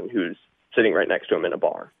the person who's sitting right next to him in a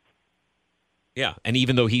bar. Yeah, and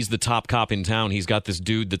even though he's the top cop in town, he's got this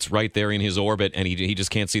dude that's right there in his orbit, and he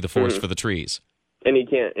just can't see the forest for the trees. And he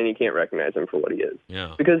can't recognize him for what he is.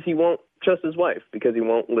 Yeah. Because he won't trust his wife, because he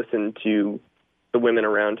won't listen to the women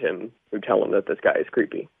around him who tell him that this guy is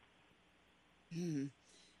creepy.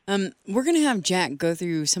 We're going to have Jack go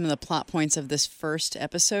through some of the plot points of this first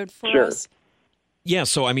episode for us. Yeah,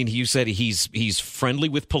 so I mean, you said he's friendly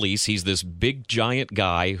with police. He's this big giant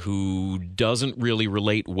guy who doesn't really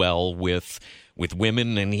relate well with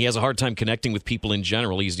women, and he has a hard time connecting with people in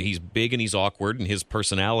general. He's big and he's awkward, and his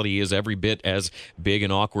personality is every bit as big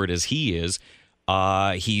and awkward as he is.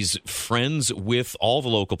 He's friends with all the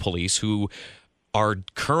local police who are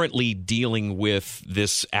currently dealing with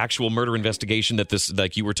this actual murder investigation that this,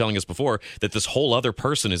 like you were telling us before, that this whole other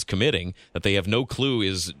person is committing, that they have no clue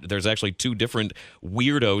is there's actually two different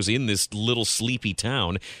weirdos in this little sleepy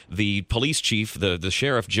town. The police chief, the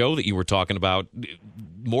sheriff, Joe, that you were talking about,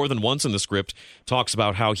 more than once in the script, talks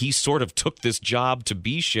about how he sort of took this job to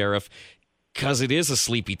be sheriff because it is a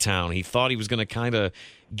sleepy town. He thought he was going to kind of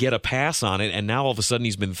get a pass on it, and now all of a sudden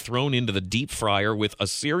he's been thrown into the deep fryer with a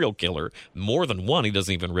serial killer, more than one, he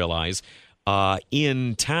doesn't even realize,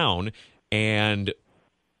 in town. And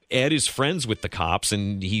Ed is friends with the cops,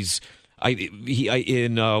 and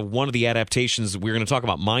in one of the adaptations, we're going to talk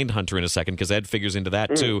about Mindhunter in a second, because Ed figures into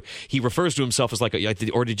that too. He refers to himself as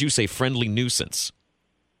or did you say friendly nuisance?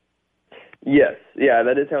 Yes, yeah,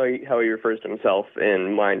 that is how he refers to himself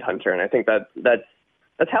in Mindhunter, and I think that's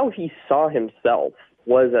how he saw himself,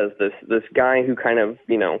 was as this guy who kind of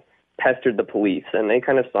pestered the police, and they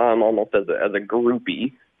kind of saw him almost as a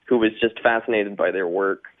groupie who was just fascinated by their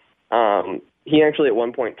work. He actually at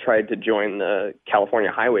one point tried to join the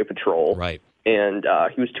California Highway Patrol, right? And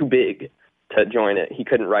he was too big to join it. He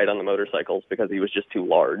couldn't ride on the motorcycles because he was just too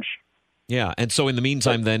large. Yeah, and so in the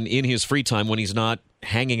meantime, then, in his free time, when he's not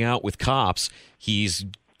hanging out with cops, he's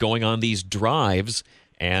going on these drives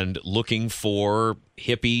and looking for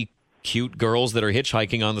hippie, cute girls that are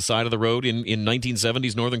hitchhiking on the side of the road in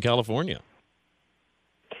 1970s Northern California.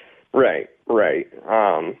 Right.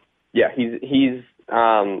 Yeah, he's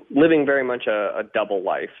living very much a double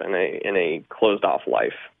life and a closed off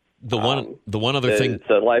life. The one other thing, it's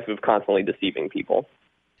a life of constantly deceiving people.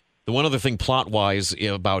 The one other thing plot-wise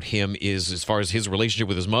about him is, as far as his relationship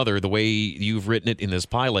with his mother, the way you've written it in this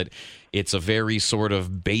pilot, it's a very sort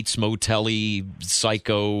of Bates Motel-y,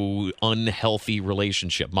 psycho, unhealthy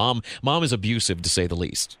relationship. Mom is abusive, to say the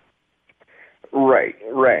least. Right.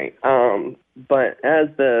 But as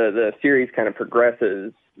the series kind of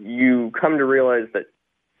progresses, you come to realize that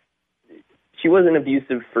she wasn't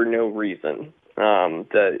abusive for no reason. There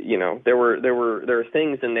were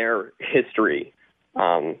things in their history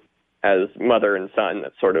as mother and son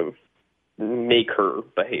that sort of make her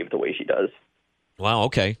behave the way she does. Wow.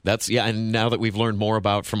 Okay. And now that we've learned more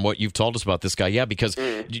about from what you've told us about this guy, because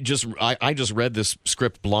I just read this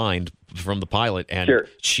script blind from the pilot, and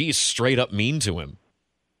she's straight up mean to him.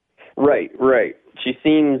 Right. She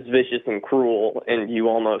seems vicious and cruel, and you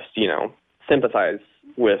almost, sympathize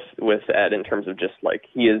with Ed in terms of just like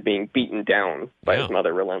he is being beaten down by his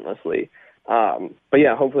mother relentlessly. But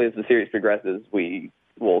yeah, hopefully as the series progresses, we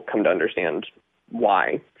will come to understand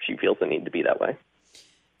why she feels the need to be that way.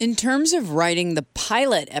 In terms of writing the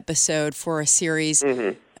pilot episode for a series,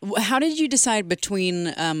 how did you decide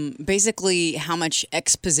between basically how much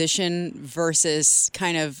exposition versus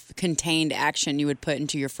kind of contained action you would put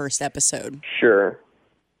into your first episode? Sure.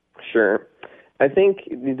 I think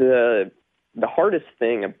the hardest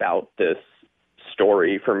thing about this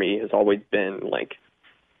story for me has always been like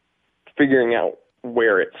figuring out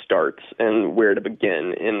where it starts and where to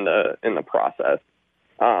begin in the process.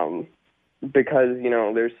 Because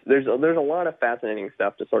there's a lot of fascinating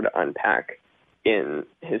stuff to sort of unpack in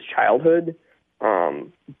his childhood,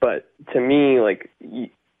 but to me, like you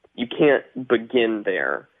can't begin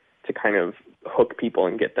there to kind of hook people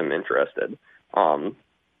and get them interested.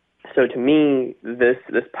 So to me, this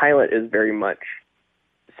pilot is very much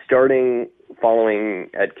starting following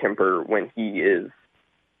Ed Kemper when he is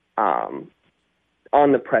on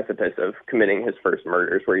the precipice of committing his first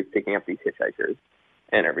murders, where he's picking up these hitchhikers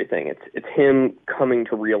and everything. It's him coming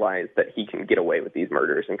to realize that he can get away with these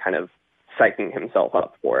murders and kind of psyching himself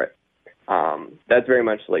up for it. That's very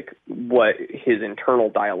much like what his internal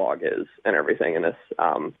dialogue is and everything in this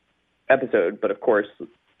episode. But of course,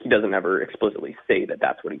 he doesn't ever explicitly say that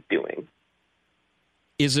that's what he's doing.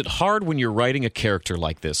 Is it hard when you're writing a character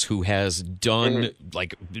like this who has done,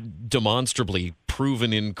 like, demonstrably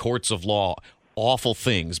proven in courts of law awful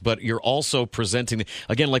things, but you're also presenting,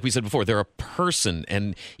 again, like we said before, they're a person,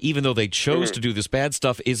 and even though they chose to do this bad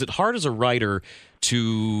stuff, is it hard as a writer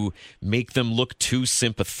to make them look too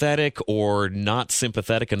sympathetic or not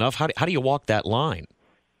sympathetic enough? How do you walk that line?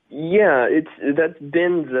 Yeah, that's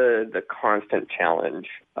been the constant challenge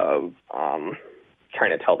of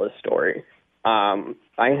trying to tell this story. I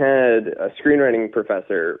had a screenwriting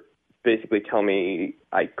professor basically tell me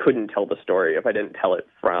I couldn't tell the story if I didn't tell it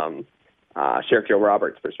from Sheriff Joe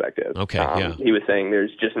Roberts' perspective. Okay, He was saying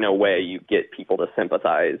there's just no way you get people to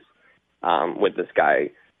sympathize with this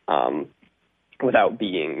guy without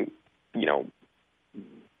being,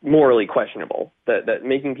 morally questionable. That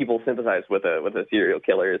making people sympathize with a serial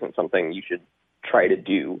killer isn't something you should try to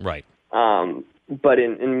do. Right. But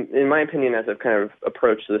in my opinion, as I've kind of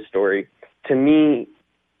approached this story, to me,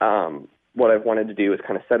 what I've wanted to do is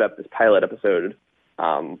kind of set up this pilot episode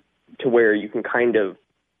to where you can kind of,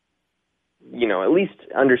 at least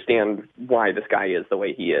understand why this guy is the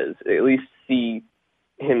way he is. At least see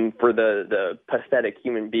him for the pathetic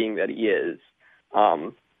human being that he is.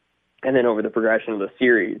 And then over the progression of the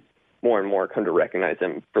series, more and more come to recognize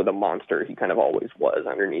him for the monster he kind of always was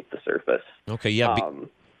underneath the surface. Okay, yeah.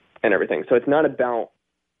 And everything. So it's not about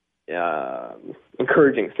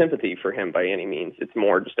encouraging sympathy for him by any means. It's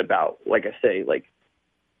more just about, like I say, like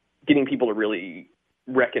getting people to really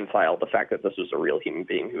reconcile the fact that this was a real human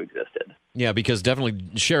being who existed. Yeah, because definitely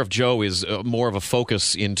Sheriff Joe is more of a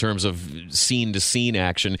focus in terms of scene-to-scene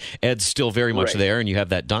action. Ed's still very much there, and you have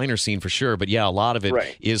that diner scene for sure, but yeah, a lot of it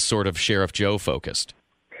is sort of Sheriff Joe focused.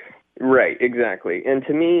 Right, exactly. And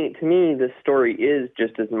to me, this story is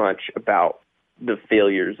just as much about the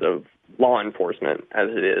failures of law enforcement as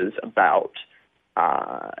it is about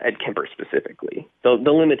Ed Kemper specifically, the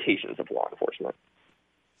limitations of law enforcement.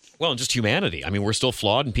 Well, and just humanity. I mean, we're still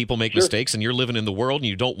flawed and people make mistakes, and you're living in the world, and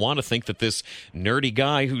you don't want to think that this nerdy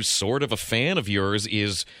guy who's sort of a fan of yours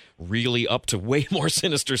is really up to way more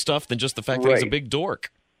sinister stuff than just the fact that he's a big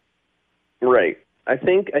dork. Right. I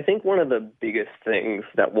think one of the biggest things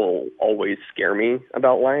that will always scare me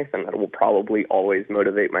about life, and that will probably always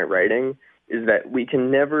motivate my writing, is that we can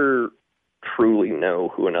never truly know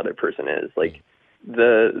who another person is. Like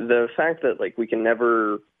the fact that like we can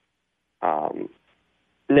never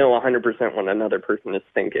know 100% what another person is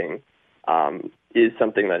thinking is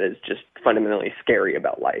something that is just fundamentally scary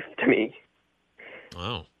about life to me.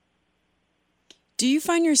 Wow. Do you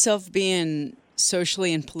find yourself being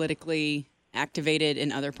socially and politically activated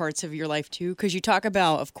in other parts of your life too? Because you talk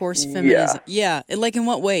about, of course, feminism. Yeah. Like in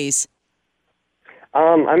what ways?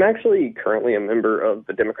 I'm actually currently a member of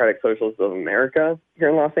the Democratic Socialists of America here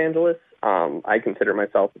in Los Angeles. I consider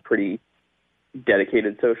myself a pretty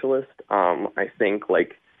dedicated socialist. I think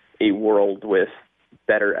like a world with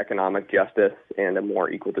better economic justice and a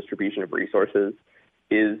more equal distribution of resources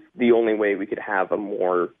is the only way we could have a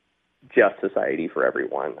more just society for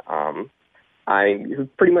everyone. I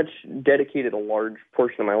have pretty much dedicated a large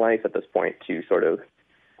portion of my life at this point to sort of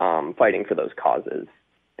fighting for those causes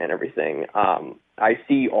and everything. I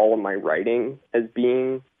see all of my writing as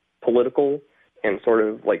being political and sort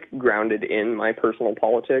of like grounded in my personal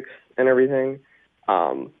politics and everything.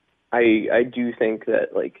 I do think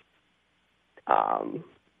that like,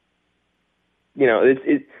 you know,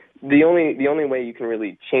 it's the only way you can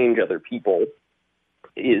really change other people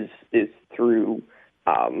is through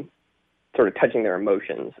sort of touching their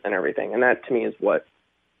emotions and everything. And that to me is what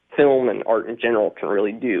film and art in general can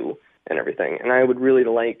really do and everything. And I would really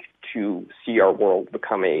like to see our world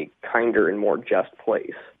become a kinder and more just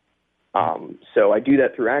place. So I do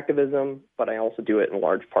that through activism, but I also do it in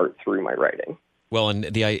large part through my writing. Well, and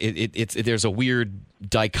there's a weird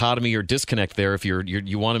dichotomy or disconnect there. If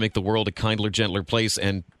you want to make the world a kinder, gentler place,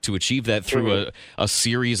 and to achieve that through a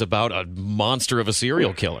series about a monster of a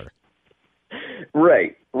serial killer.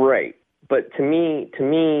 Right. But to me,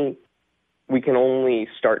 we can only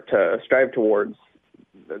start to strive towards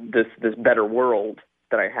this better world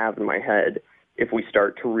that I have in my head if we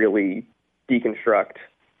start to really deconstruct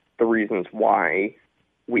the reasons why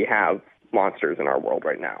we have monsters in our world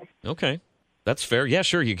right now. Okay. That's fair. Yeah,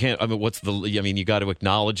 sure. You can't. I mean, you got to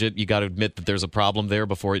acknowledge it. You got to admit that there's a problem there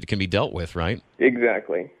before it can be dealt with, right?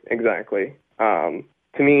 Exactly. To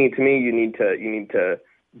me, you need to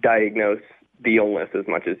diagnose the illness as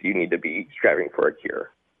much as you need to be striving for a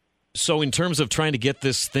cure. So, in terms of trying to get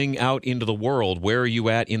this thing out into the world, where are you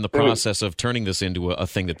at in the process of turning this into a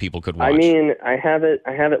thing that people could watch? I mean, I have it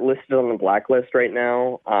listed on the blacklist right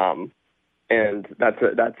now, and that's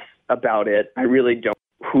about it. I really don't.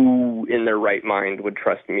 Who in their right mind would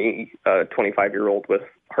trust me, a 25-year-old with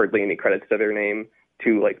hardly any credits to their name,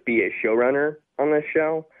 to like be a showrunner on this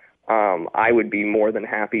show? I would be more than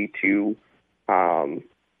happy to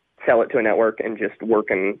sell it to a network and just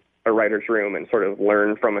work in a writer's room and sort of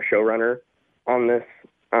learn from a showrunner on this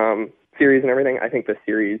series and everything. I think the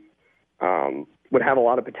series would have a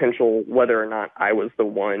lot of potential, whether or not I was the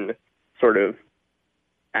one sort of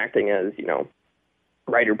acting as, you know,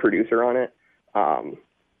 writer-producer on it.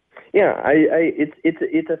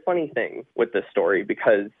 It's a funny thing with this story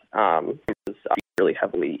because I was really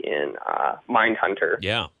heavily in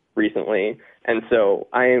Mindhunter recently, and so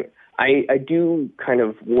I do kind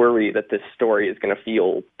of worry that this story is going to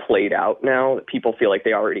feel played out now, that people feel like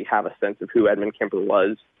they already have a sense of who Edmund Kemper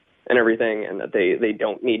was and everything, and that they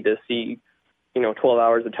don't need to see, you know, 12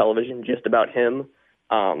 hours of television just about him.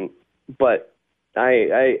 But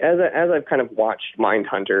as I've kind of watched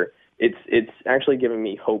Mindhunter, it's actually given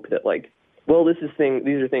me hope that, like, well, these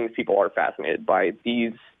are things people are fascinated by.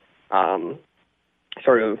 These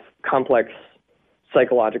sort of complex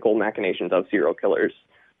psychological machinations of serial killers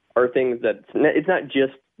are things that it's not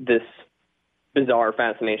just this bizarre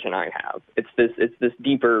fascination I have. It's this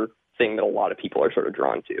deeper thing that a lot of people are sort of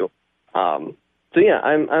drawn to. So yeah,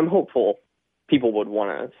 I'm hopeful people would want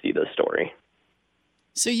to see this story.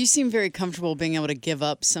 So you seem very comfortable being able to give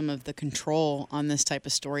up some of the control on this type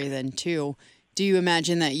of story then too. Do you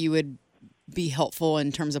imagine that you would be helpful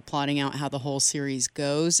in terms of plotting out how the whole series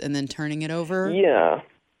goes and then turning it over? Yeah,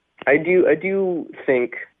 I do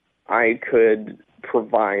think I could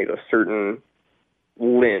provide a certain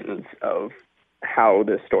lens of how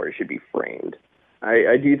this story should be framed.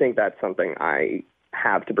 I do think that's something I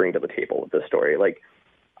have to bring to the table with this story. Like,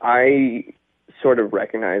 I sort of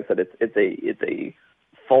recognize that it's a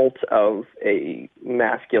fault of a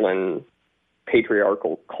masculine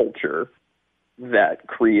patriarchal culture that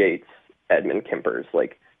creates Edmund Kempers.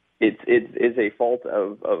 Like, it's a fault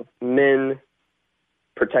of men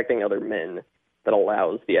protecting other men that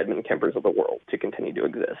allows the Edmund Kempers of the world to continue to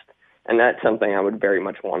exist. And that's something I would very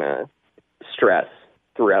much want to stress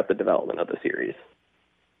throughout the development of the series.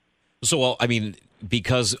 So, well, I mean,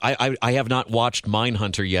 because I have not watched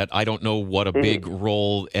Mindhunter yet, I don't know what a big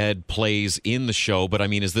role Ed plays in the show, but I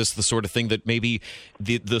mean, is this the sort of thing that maybe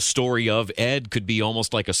the story of Ed could be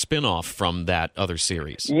almost like a spin-off from that other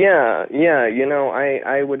series? Yeah, you know,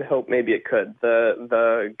 I would hope maybe it could.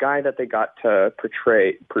 The guy that they got to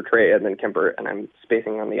portray Edmund Kemper, and I'm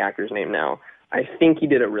spacing on the actor's name now, I think he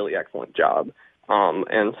did a really excellent job.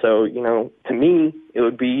 And so, you know, to me, it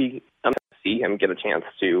would be to see him get a chance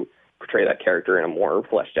to portray that character in a more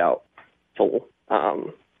fleshed out, full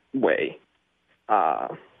way.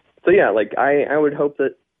 So yeah, like I would hope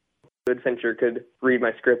that David Fincher could read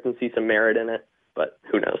my script and see some merit in it, but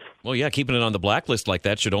who knows? Well, yeah, keeping it on the blacklist like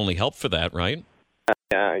that should only help for that, right?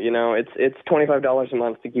 Yeah, you know, it's $25 a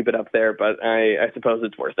month to keep it up there, but I suppose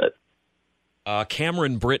it's worth it.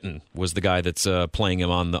 Cameron Britton was the guy that's playing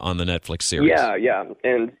him on the Netflix series. Yeah,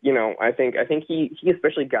 and I think he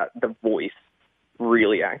especially got the voice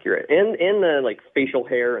really accurate, and the like facial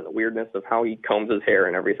hair and the weirdness of how he combs his hair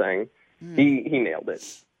and everything. He nailed it.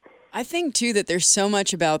 I think, too, that there's so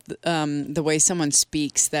much about the way someone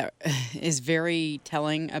speaks that is very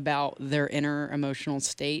telling about their inner emotional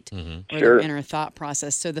state or their inner thought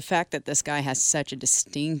process. So the fact that this guy has such a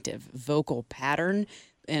distinctive vocal pattern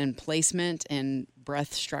and placement and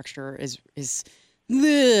breath structure is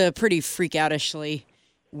pretty freak-outishly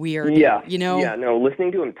weird. Yeah. You know? Yeah, no,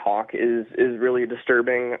 listening to him talk is really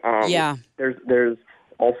disturbing. Yeah. There's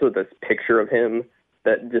also this picture of him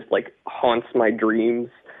that just, like, haunts my dreams.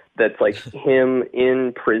 That's like him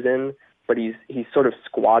in prison, but he's sort of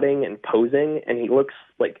squatting and posing, and he looks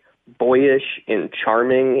like boyish and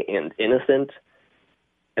charming and innocent.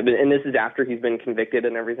 And this is after he's been convicted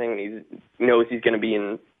and everything, and he knows he's going to be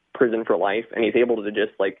in prison for life, and he's able to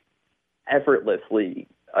just like effortlessly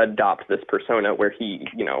adopt this persona where he,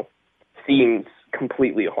 seems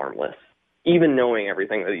completely harmless, even knowing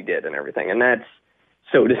everything that he did and everything, and that's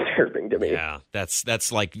so disturbing to me. Yeah,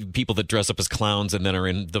 that's like people that dress up as clowns and then are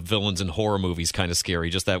in the villains in horror movies. Kind of scary.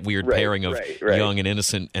 Just that weird pairing of young and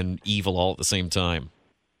innocent and evil all at the same time.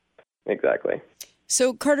 Exactly.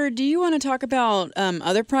 So, Carter, do you want to talk about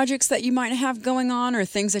other projects that you might have going on or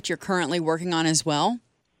things that you're currently working on as well?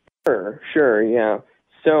 Sure, yeah.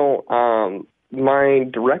 So, my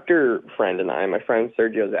director friend and I, my friend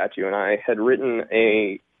Sergio Zaccu and I, had written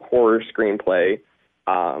a horror screenplay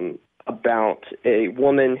about a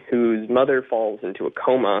woman whose mother falls into a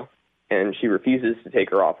coma and she refuses to take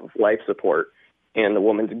her off of life support, and the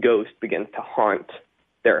woman's ghost begins to haunt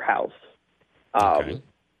their house.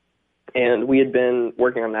 And we had been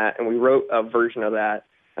working on that, and we wrote a version of that,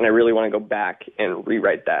 and I really want to go back and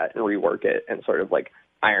rewrite that and rework it and sort of like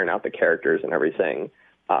iron out the characters and everything.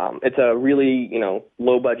 It's a really,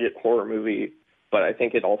 low-budget horror movie, but I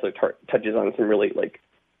think it also touches on some really like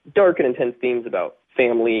dark and intense themes about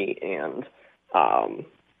family and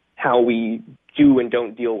how we do and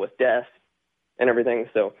don't deal with death and everything.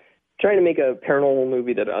 So trying to make a paranormal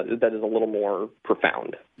movie that is a little more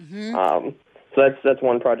profound. So that's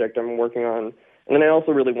one project I'm working on. And then I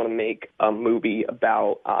also really want to make a movie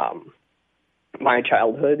about my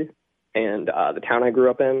childhood and the town I grew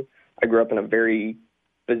up in. I grew up in a very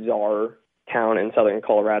bizarre town in southern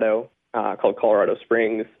Colorado called Colorado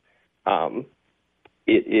Springs.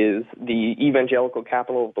 It is the evangelical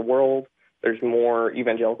capital of the world. There's more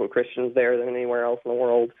evangelical Christians there than anywhere else in the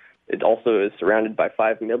world. It also is surrounded by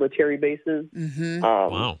 5 military bases.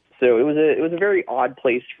 Wow. So it was a very odd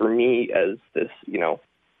place for me as this,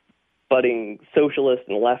 budding socialist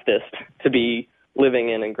and leftist to be living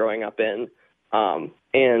in and growing up in.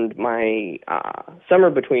 And my summer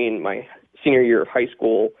between my senior year of high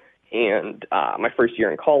school and my first year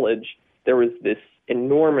in college, there was this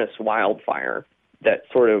enormous wildfire that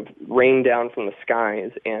sort of rained down from the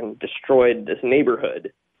skies and destroyed this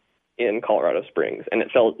neighborhood in Colorado Springs. And it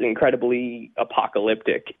felt incredibly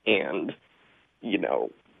apocalyptic and,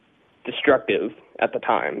 destructive at the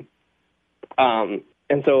time.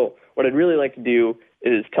 And so what I'd really like to do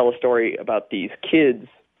is tell a story about these kids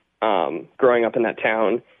growing up in that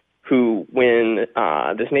town who, when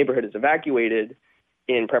this neighborhood is evacuated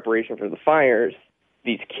in preparation for the fires,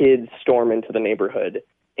 these kids storm into the neighborhood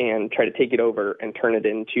and try to take it over and turn it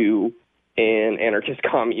into an anarchist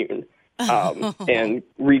commune and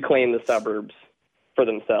reclaim the suburbs for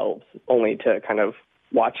themselves, only to kind of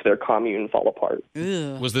watch their commune fall apart.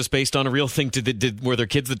 Was this based on a real thing? Were there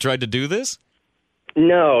kids that tried to do this?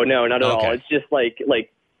 No, not at all. It's just like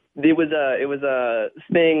it was a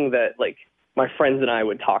thing that like my friends and I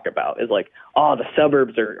would talk about is like, oh, the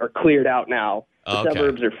suburbs are cleared out now. The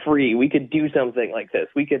suburbs are free. We could do something like this.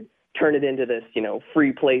 We could turn it into this,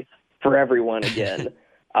 free place for everyone again.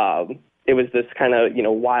 It was this kind of,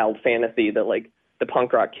 wild fantasy that like the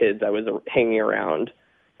punk rock kids I was hanging around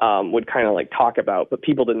would kind of like talk about, but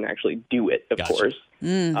people didn't actually do it, of course.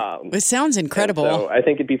 It sounds incredible. So I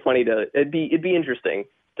think it'd be funny it'd be interesting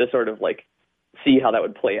to sort of like see how that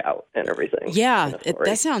would play out and everything. Yeah,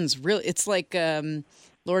 that sounds really, it's like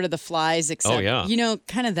Lord of the Flies, except,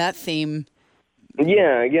 kind of that theme.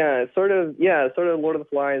 Yeah, sort of Lord of the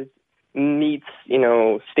Flies meets,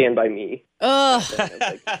 Stand By Me. Oh,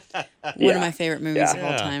 one of my favorite movies of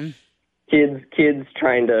all time. Kids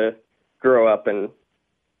trying to grow up and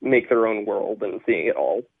make their own world and seeing it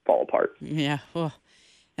all fall apart. Yeah. Well,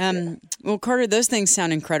 Carter, those things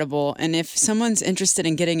sound incredible. And if someone's interested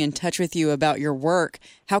in getting in touch with you about your work,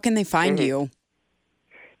 how can they find you?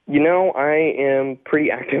 I am pretty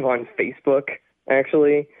active on Facebook,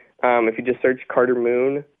 actually. If you just search Carter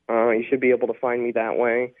Moon, you should be able to find me that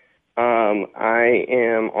way. I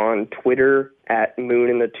am on Twitter at Moon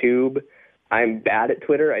in the Tube. I'm bad at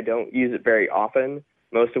Twitter. I don't use it very often.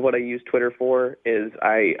 Most of what I use Twitter for is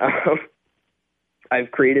I've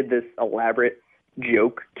created this elaborate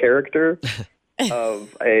joke character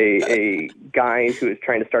of a guy who is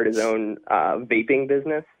trying to start his own vaping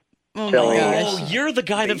business. Oh my gosh. Oh, you're the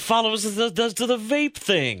guy that follows the vape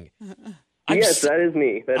thing. Yes, that is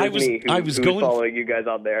me. That is me who's going following you guys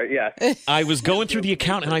out there. Yeah. I was going through the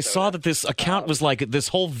account and I saw that this account was like this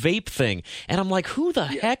whole vape thing. And I'm like, who the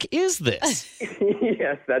heck is this?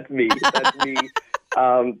 Yes, that's me. That's me.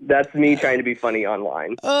 That's me trying to be funny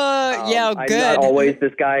online. Yeah, good. I'm not always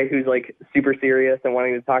this guy who's like super serious and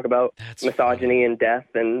wanting to talk about misogyny and death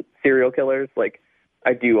and serial killers. Like,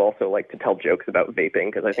 I do also like to tell jokes about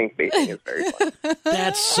vaping because I think vaping is very fun.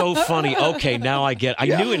 That's so funny. Okay, now I get. I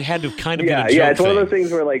knew it had to kind of be a joke. Yeah, it's one of those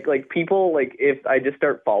things where like people, like, if I just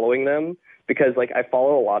start following them, because like I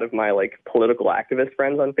follow a lot of my like political activist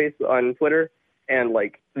friends on Twitter, and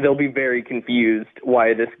like they'll be very confused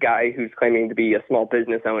why this guy who's claiming to be a small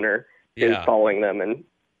business owner is following them and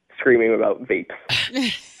screaming about vapes.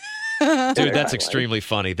 Dude, that's extremely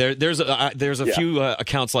funny. There's a few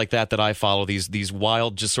accounts like that I follow. These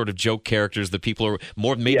wild, just sort of joke characters that people are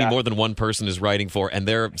more than one person is writing for, and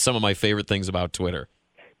they're some of my favorite things about Twitter.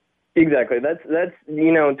 Exactly. That's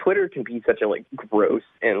Twitter can be such a like gross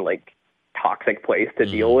and like toxic place to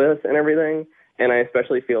deal with and everything. And I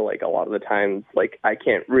especially feel like a lot of the times, like, I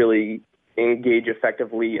can't really engage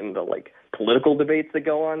effectively in the like political debates that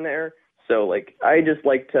go on there. So, like, I just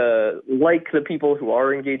like to like the people who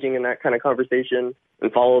are engaging in that kind of conversation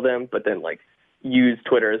and follow them, but then, like, use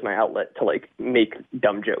Twitter as my outlet to, like, make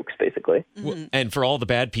dumb jokes, basically. Mm-hmm. And for all the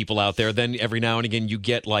bad people out there, then every now and again you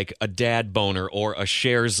get, like, a dad boner or a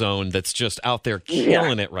share zone that's just out there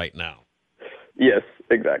killing it right now. Yes,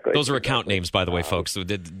 exactly. Those are account names, by the way, folks. So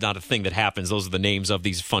not a thing that happens. Those are the names of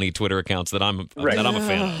these funny Twitter accounts that I'm a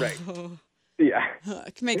fan of. Right. Yeah.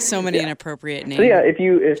 I can make so many inappropriate names. So yeah, if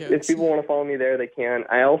people want to follow me there, they can.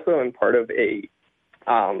 I also am part of a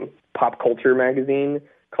pop culture magazine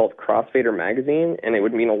called Crossfader Magazine, and it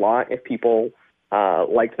would mean a lot if people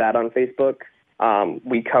liked that on Facebook.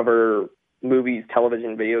 We cover movies,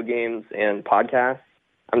 television, video games, and podcasts.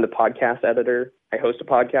 I'm the podcast editor. I host a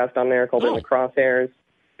podcast on there called In the Crosshairs. It'd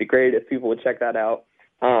be great if people would check that out.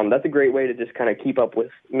 That's a great way to just kind of keep up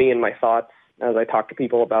with me and my thoughts as I talk to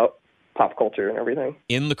people about pop culture and everything.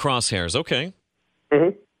 In the Crosshairs, okay.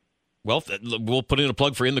 Mm-hmm. Well, we'll put in a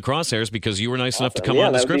plug for In the Crosshairs because you were nice enough to come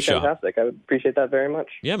on the Script Shop. Fantastic. I would appreciate that very much.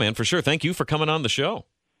 Yeah, man, for sure. Thank you for coming on the show.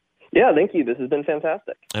 Yeah, thank you. This has been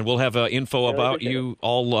fantastic. And we'll have info about you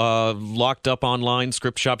all locked up online,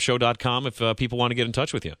 scriptshopshow.com, if people want to get in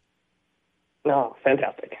touch with you. No,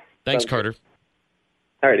 fantastic. Thanks, Carter.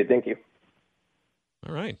 All righty, thank you.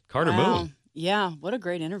 All right, Carter Moon. Yeah, what a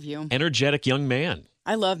great interview. Energetic young man.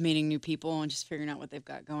 I love meeting new people and just figuring out what they've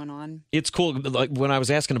got going on. It's cool. Like when I was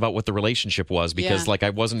asking about what the relationship was, because like I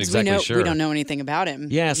wasn't exactly sure. We don't know anything about him.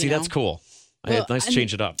 Yeah, see, that's cool. Well, nice to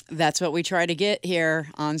change it up. That's what we try to get here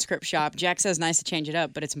on Script Shop. Jack says nice to change it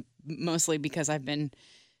up, but it's mostly because I've been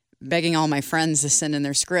begging all my friends to send in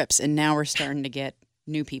their scripts, and now we're starting to get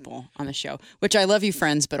new people on the show, which I love you,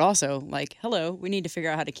 friends, but also like, hello, we need to figure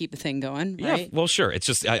out how to keep the thing going, right? Yeah, well, sure. It's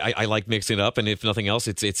just I like mixing it up, and if nothing else,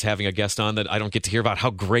 it's having a guest on that I don't get to hear about how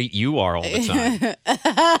great you are all the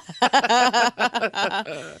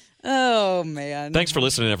time. Oh, man. Thanks for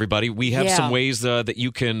listening, everybody. We have some ways that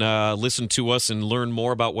you can listen to us and learn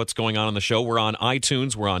more about what's going on the show. We're on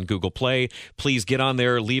iTunes. We're on Google Play. Please get on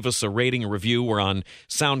there. Leave us a rating, a review. We're on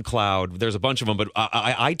SoundCloud. There's a bunch of them, but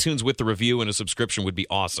iTunes with the review and a subscription would be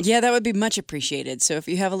awesome. Yeah, that would be much appreciated. So if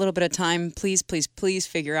you have a little bit of time, please, please, please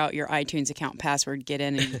figure out your iTunes account password, get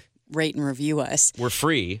in and rate and review us. We're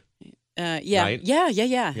free. Right?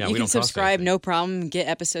 Yeah. You can subscribe, no problem. Get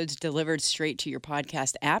episodes delivered straight to your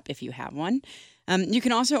podcast app if you have one. You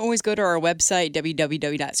can also always go to our website,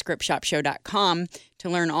 www.scriptshopshow.com, to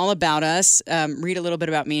learn all about us, read a little bit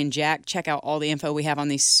about me and Jack, check out all the info we have on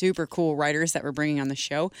these super cool writers that we're bringing on the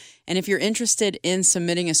show. And if you're interested in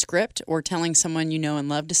submitting a script or telling someone you know and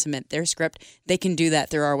love to submit their script, they can do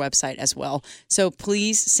that through our website as well. So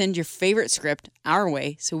please send your favorite script our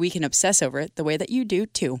way so we can obsess over it the way that you do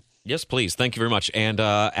too. Yes, please. Thank you very much. And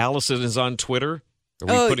Allison is on Twitter. Are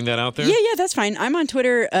we putting that out there? Yeah, that's fine. I'm on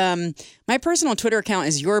Twitter. My personal Twitter account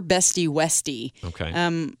is Your Bestie Westie.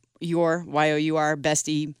 Okay. Your, Y-O-U-R,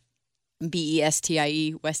 Bestie,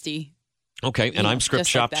 B-E-S-T-I-E, Westie. Okay, and I'm Script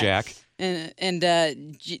Shop Jack.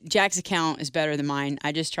 And Jack's account is better than mine.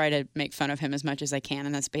 I just try to make fun of him as much as I can,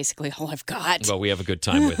 and that's basically all I've got. Well, we have a good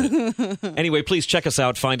time with it. Anyway, please check us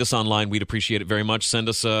out. Find us online. We'd appreciate it very much. Send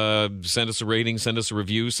us a rating. Send us a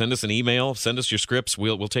review. Send us an email. Send us your scripts.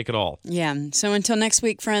 We'll take it all. Yeah. So until next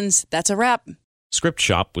week, friends, that's a wrap. Script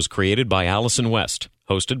Shop was created by Allison West.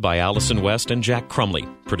 Hosted by Allison West and Jack Crumley.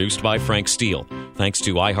 Produced by Frank Steele. Thanks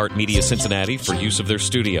to iHeartMedia Cincinnati for use of their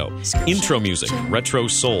studio. Intro music, Retro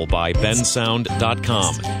Soul by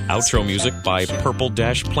bensound.com. Outro music by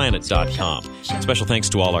purple-planet.com. Special thanks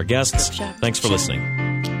to all our guests. Thanks for listening.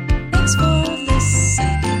 Thanks for